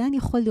 ואתה עדיין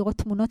יכול לראות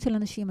תמונות של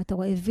אנשים, אתה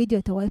רואה וידאו,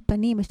 אתה רואה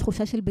פנים, יש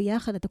תחושה של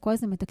ביחד, אתה כל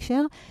הזמן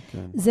מתקשר,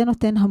 זה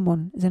נותן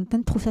המון. זה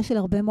נותן תחושה של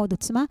הרבה מאוד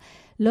עוצמה,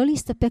 לא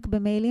להסתפק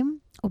במיילים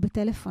או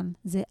בטלפון.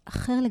 זה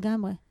אחר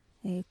לגמרי.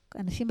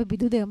 אנשים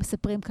בבידוד היום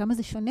מספרים כמה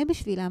זה שונה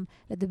בשבילם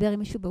לדבר עם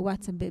מישהו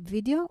בוואטסאפ,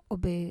 בווידאו או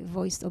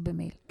בוויס או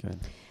במייל. כן.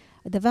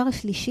 הדבר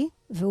השלישי,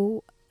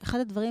 והוא אחד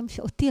הדברים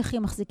שאותי הכי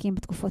מחזיקים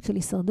בתקופות של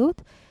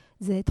הישרדות,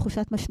 זה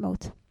תחושת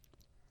משמעות.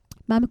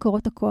 מה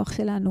מקורות הכוח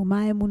שלנו,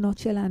 מה האמונות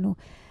שלנו,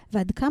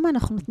 ועד כמה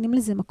אנחנו נותנים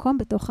לזה מקום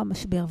בתוך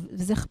המשבר.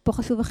 וזה פה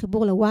חשוב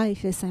החיבור לוואי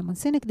שסיימון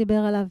סינק דיבר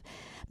עליו.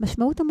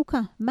 משמעות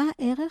עמוקה. מה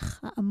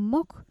הערך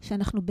העמוק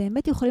שאנחנו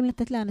באמת יכולים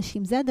לתת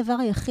לאנשים? זה הדבר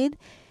היחיד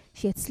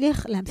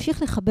שיצליח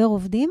להמשיך לחבר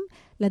עובדים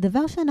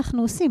לדבר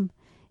שאנחנו עושים.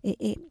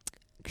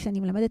 כשאני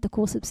מלמדת את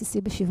הקורס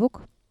הבסיסי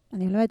בשיווק,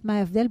 אני מלמדת מה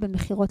ההבדל בין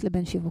מחירות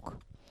לבין שיווק.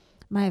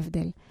 מה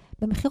ההבדל?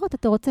 במחירות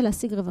אתה רוצה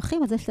להשיג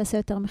רווחים, על זה שתעשה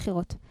יותר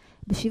מחירות.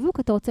 בשיווק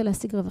אתה רוצה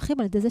להשיג רווחים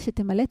על ידי זה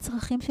שתמלא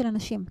צרכים של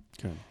אנשים.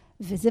 כן.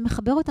 וזה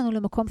מחבר אותנו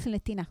למקום של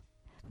נתינה.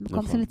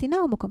 מקום של נתינה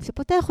הוא מקום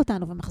שפותח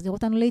אותנו ומחזיר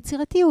אותנו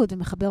ליצירתיות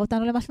ומחבר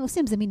אותנו למה שאנחנו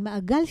עושים. זה מין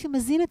מעגל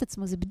שמזין את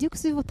עצמו, זה בדיוק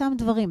סביב אותם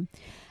דברים.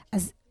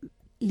 אז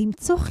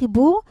למצוא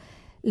חיבור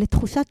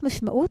לתחושת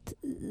משמעות,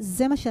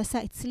 זה מה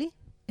שעשה אצלי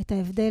את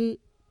ההבדל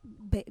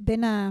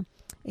בין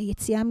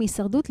היציאה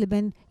מהישרדות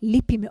לבין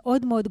ליפים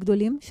מאוד מאוד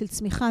גדולים של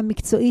צמיחה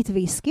מקצועית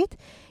ועסקית,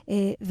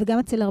 וגם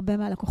אצל הרבה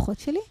מהלקוחות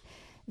שלי,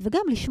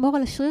 וגם לשמור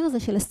על השריר הזה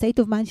של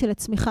ה-state of mind של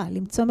הצמיחה,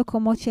 למצוא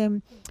מקומות שהם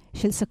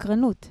של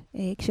סקרנות.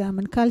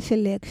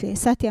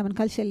 כשסאטי,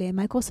 המנכ"ל של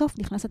מייקרוסופט,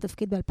 נכנס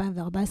לתפקיד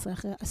ב-2014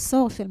 אחרי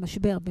עשור של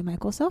משבר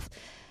במייקרוסופט,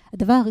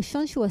 הדבר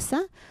הראשון שהוא עשה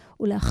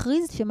הוא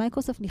להכריז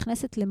שמייקרוסופט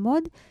נכנסת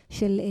למוד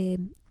של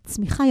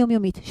צמיחה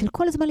יומיומית, של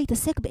כל הזמן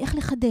להתעסק באיך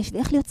לחדש,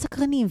 ואיך להיות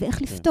סקרנים,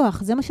 ואיך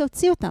לפתוח. זה מה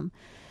שהוציא אותם.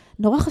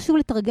 נורא חשוב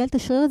לתרגל את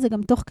השריר הזה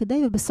גם תוך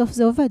כדי, ובסוף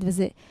זה עובד,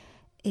 וזה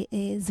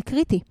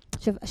קריטי.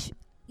 עכשיו,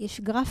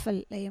 יש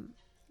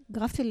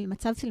גרף של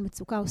מצב של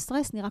מצוקה או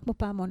סטרס, נראה כמו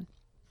פעמון.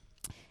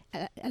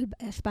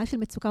 השפעה של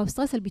מצוקה או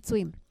סטרס על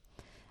ביצועים.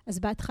 אז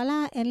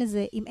בהתחלה אין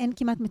לזה, אם אין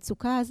כמעט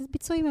מצוקה, אז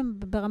ביצועים הם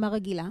ברמה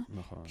רגילה.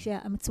 נכון.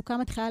 כשהמצוקה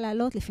מתחילה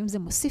לעלות, לפעמים זה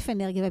מוסיף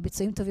אנרגיה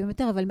וביצועים טובים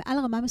יותר, אבל מעל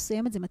רמה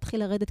מסוימת זה מתחיל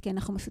לרדת כי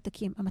אנחנו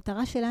משותקים.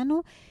 המטרה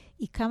שלנו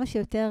היא כמה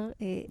שיותר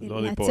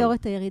לעצור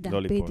את הירידה.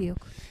 לא ליפול. בדיוק.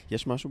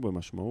 יש משהו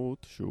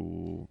במשמעות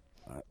שהוא...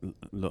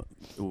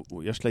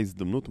 יש לה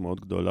הזדמנות מאוד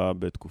גדולה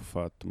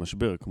בתקופת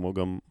משבר, כמו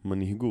גם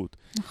מנהיגות.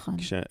 נכון.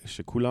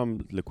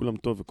 לכולם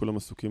טוב וכולם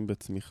עסוקים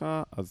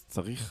בצמיחה, אז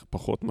צריך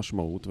פחות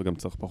משמעות וגם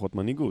צריך פחות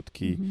מנהיגות,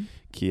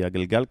 כי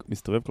הגלגל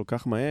מסתובב כל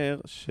כך מהר,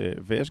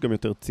 ויש גם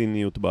יותר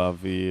ציניות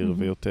באוויר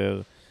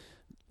ויותר...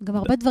 גם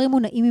הרבה דברים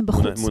מונעים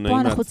מבחוץ.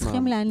 פה אנחנו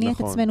צריכים להניע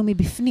את עצמנו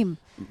מבפנים.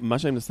 מה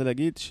שאני מנסה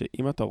להגיד,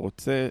 שאם אתה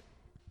רוצה,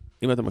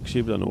 אם אתה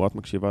מקשיב לנו, או את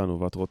מקשיבה לנו,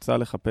 ואת רוצה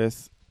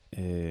לחפש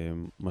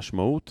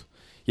משמעות,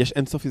 יש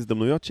אינסוף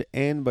הזדמנויות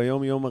שאין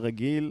ביום יום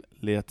הרגיל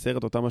לייצר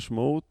את אותה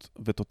משמעות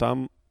ואת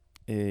אותם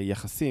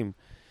יחסים.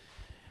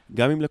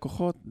 גם עם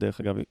לקוחות,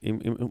 דרך אגב,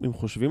 אם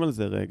חושבים על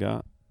זה רגע,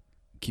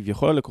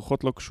 כביכול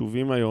הלקוחות לא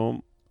קשובים היום,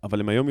 אבל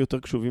הם היום יותר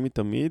קשובים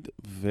מתמיד,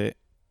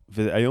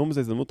 והיום זו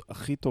הזדמנות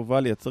הכי טובה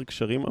לייצר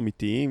קשרים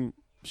אמיתיים,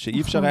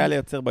 שאי אפשר היה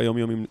לייצר ביום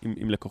יום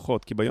עם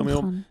לקוחות, כי ביום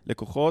יום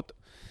לקוחות,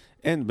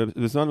 אין,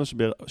 בזמן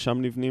משבר,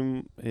 שם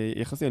נבנים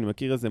יחסים. אני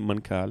מכיר איזה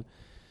מנכ"ל,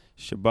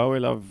 שבאו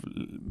אליו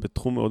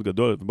בתחום מאוד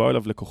גדול, ובאו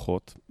אליו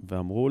לקוחות,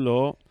 ואמרו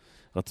לו,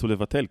 רצו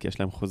לבטל, כי יש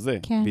להם חוזה.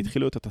 כן.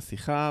 והתחילו את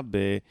השיחה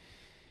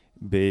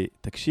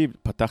תקשיב,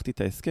 פתחתי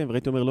את ההסכם,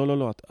 וראיתי אומר,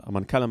 לא,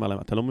 המנכ"ל אמר להם,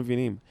 אתה לא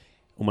מבינים.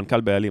 הוא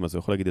מנכ"ל בעלים, אז הוא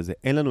יכול להגיד את זה,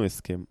 אין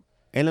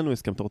לנו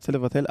הסכם, אתה רוצה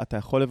לבטל, אתה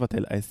יכול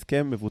לבטל,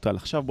 ההסכם מבוטל.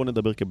 עכשיו בוא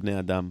נדבר כבני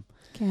אדם.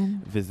 כן.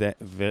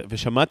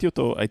 ושמעתי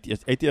אותו,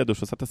 הייתי לידו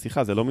שעושה את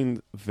השיחה, זה לא מין,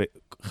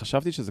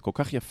 וחשבתי שזה כל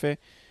כך יפה,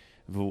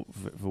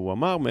 והוא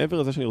אמר,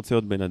 מעבר לזה שאני רוצה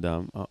להיות בן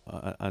אדם,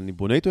 אני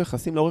בונה איתו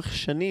יחסים לאורך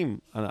שנים.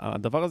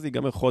 הדבר הזה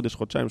ייגמר חודש,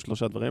 חודשיים,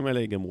 3 דברים האלה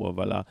ייגמרו,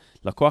 אבל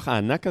הלקוח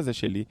הענק הזה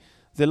שלי,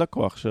 זה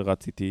לקוח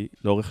שרציתי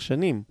לאורך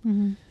שנים.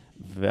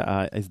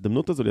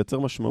 וההזדמנות הזו לייצר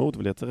משמעות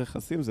ולייצר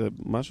יחסים, זה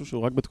משהו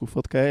שהוא רק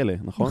בתקופות כאלה,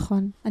 נכון?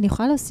 נכון. אני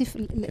יכולה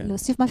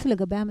להוסיף משהו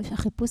לגבי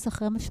החיפוש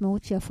אחרי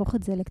המשמעות, שיהפוך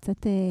את זה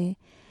לקצת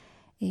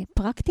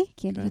פרקטי,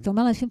 כי אתה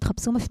אומר לאנשים,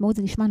 תחפשו משמעות,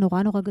 זה נשמע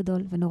נורא נורא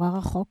גדול ונורא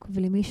רחוק,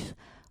 ולמי יש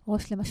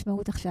ראש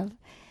למשמעות עכשיו.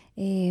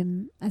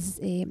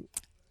 אז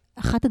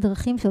אחת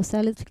הדרכים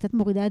שקצת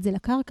מורידה את זה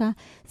לקרקע,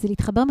 זה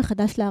להתחבר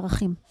מחדש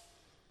לערכים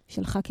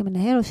שלך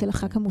כמנהל או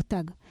שלך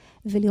כמותג,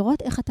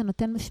 ולראות איך אתה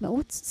נותן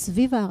משמעות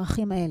סביב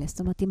הערכים האלה. זאת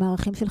אומרת, אם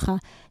הערכים שלך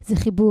זה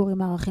חיבור,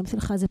 אם הערכים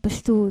שלך זה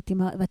פשטות,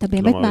 ואתה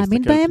באמת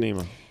מאמין בהם,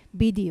 פנימה.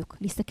 בדיוק,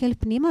 להסתכל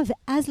פנימה,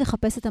 ואז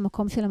לחפש את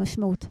המקום של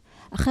המשמעות.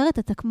 אחרת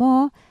אתה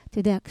כמו, אתה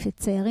יודע,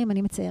 כשציירים,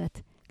 אני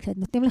מציירת,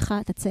 כשנותנים לך,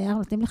 אתה צייר,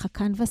 נותנים לך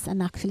קנבס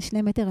ענק של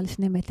 2 מטר על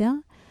 2 מטר,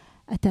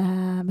 אתה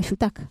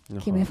משותק. נכון.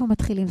 כי מאיפה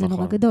מתחילים? זה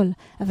נורא גדול.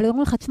 אבל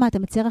אומרים לך, תשמע, אתה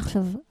מצייר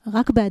עכשיו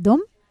רק באדום,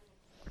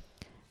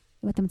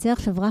 ואתה מצייר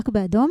עכשיו רק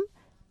באדום,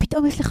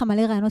 פתאום יש לך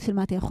מלא רעיונות של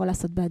מה אתה יכול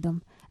לעשות באדום.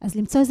 אז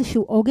למצוא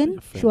איזשהו עוגן,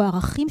 שהוא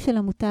הערכים של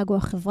המותג או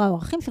החברה, או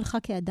הערכים שלך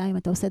כאדם, אם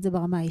אתה עושה את זה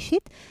ברמה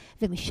האישית,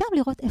 ומשם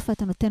לראות איפה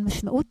אתה נותן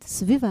משמעות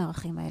סביב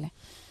הערכים האלה.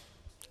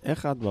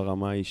 איך את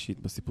ברמה האישית,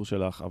 בסיפור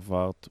שלך,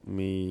 עברת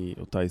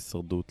מאותה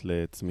הישרדות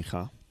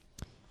לצמיחה?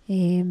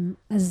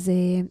 אז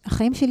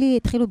החיים שלי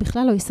התחילו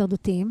בכלל לא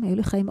הישרדותיים, היו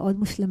לי חיים מאוד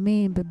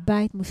מושלמים,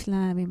 בבית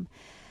מושלם, עם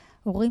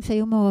הורים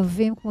שהיו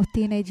מאוהבים כמו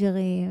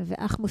טינג'רים,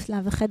 ואח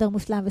מושלם, וחדר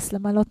מושלם,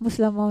 וסלמלות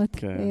מושלמות.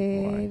 כן,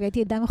 והייתי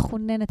ידה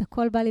מכוננת,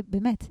 הכל בא לי,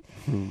 באמת.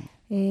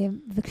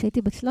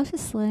 וכשהייתי בת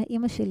 13,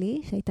 אמא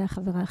שלי, שהייתה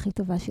החברה הכי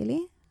טובה שלי,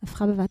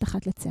 הפכה בבת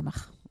אחת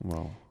לצמח.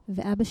 וואו.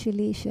 ואבא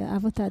שלי,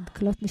 שאהב אותה עד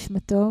כלות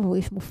נשמתו, והוא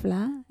איש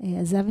מופלא,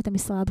 עזב את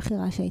המשרה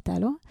הבכירה שהייתה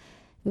לו,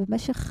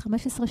 ובמשך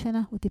 15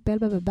 שנה הוא טיפל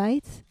בה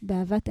בבית,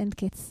 באהבת אין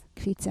קץ,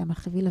 כשהיא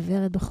צמח, הביא לה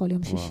ורד בכל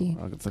יום שישי.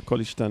 אז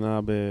הכל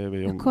השתנה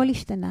ביום... הכל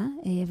השתנה,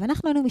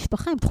 ואנחנו היינו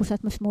משפחה עם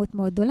תחושת משמעות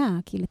מאוד גדולה,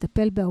 כי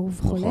לטפל באהוב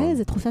חולה,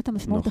 זה תחושת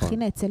המשמעות הכי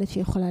נאצלת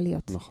שיכולה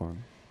להיות. נכון.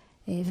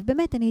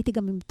 ובאמת, אני הייתי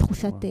גם עם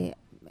תחושת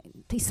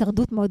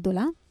הישרדות מאוד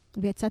גדולה,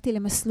 ויצאתי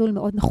למסלול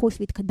מאוד נחוש,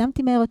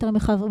 והתקדמתי מהר יותר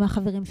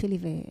מהחברים שלי,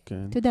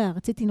 ואתה יודע,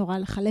 רציתי נורא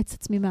לחלץ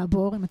עצמי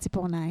מהבור עם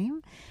הציפורניים,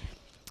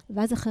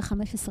 ואז אחרי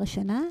 15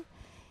 שנה,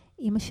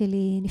 אמא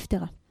שלי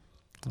נפטרה.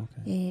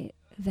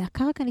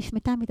 והקרקע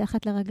נשמטה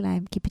מתחת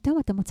לרגליים, כי פתאום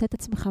אתה מוצא את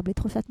עצמך בלי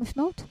תחושת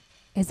משמעות.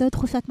 איזו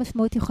תחושת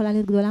משמעות יכולה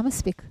להיות גדולה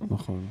מספיק?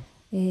 נכון.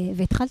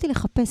 והתחלתי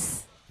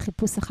לחפש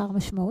חיפוש אחר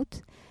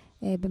משמעות,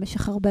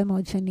 במשך הרבה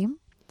מאוד שנים,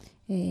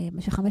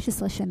 במשך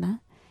 15 שנה,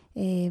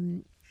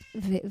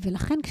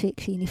 ולכן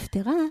כשהיא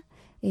נפטרה,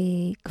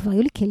 כבר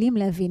היו לי כלים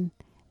להבין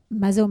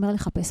מה זה אומר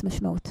לחפש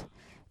משמעות.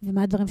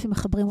 ומה הדברים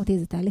שמחברים אותי,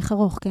 זה תהליך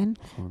ארוך, כן?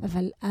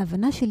 אבל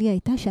ההבנה שלי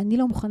הייתה שאני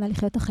לא מוכנה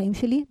לחיות את החיים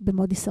שלי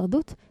במוד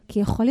הישרדות, כי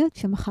יכול להיות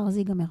שמחר זה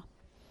ייגמר.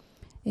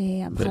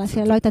 המחלה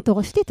שלה לא הייתה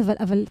תורשתית,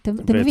 אבל אתה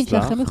מבין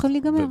שהחיים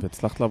יכולים להיגמר.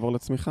 והצלחת לעבור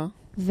לצמיחה?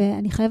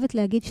 ואני חייבת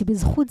להגיד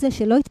שבזכות זה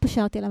שלא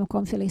התפשרתי על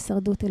המקום של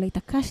ההישרדות, אלא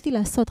התעקשתי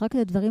לעשות רק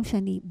את הדברים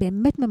שאני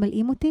באמת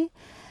ממלאים אותי.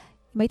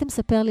 אם היית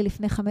מספר לי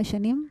לפני 5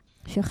 שנים,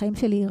 שהחיים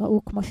שלי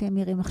ייראו כמו שהם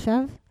נראים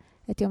עכשיו,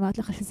 הייתי אומרת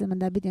לך שזה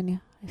מדע בדיוני.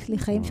 יש לי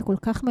חיים שכל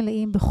כך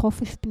מלאים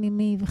בחופש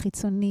פנימי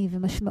וחיצוני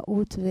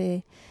ומשמעות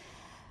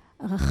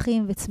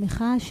וערכים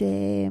וצמיחה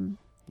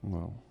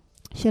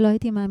שלא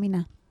הייתי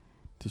מאמינה.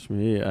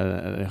 תשמעי,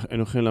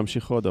 היינו יכולים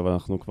להמשיך עוד, אבל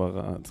אנחנו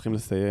כבר צריכים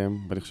לסיים,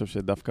 ואני חושב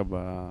שדווקא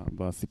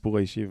בסיפור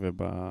האישי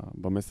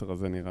ובמסר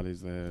הזה נראה לי,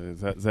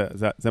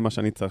 זה מה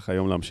שאני צריך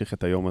היום להמשיך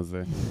את היום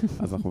הזה.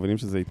 אז אנחנו מבינים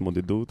שזה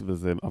התמודדות,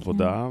 וזה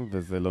עבודה,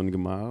 וזה לא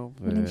נגמר.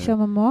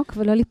 ולנשום עמוק,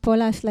 ולא ליפול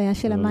לאשליה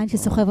של המיינד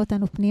שסוחב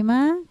אותנו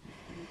פנימה,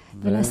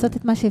 ולעשות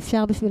את מה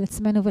שאפשר בשביל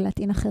עצמנו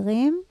ולהטעין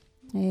אחרים.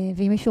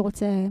 ואם מישהו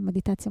רוצה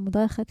מדיטציה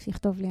מודרכת,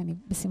 שיכתוב לי, אני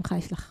בשמחה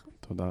אשלח.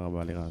 תודה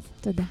רבה, לירז.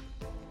 תודה.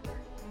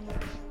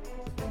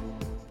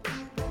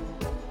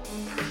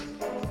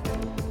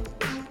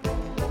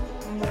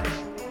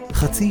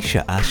 חצי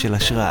שעה של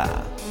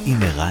השראה עם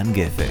ערן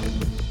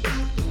גפן.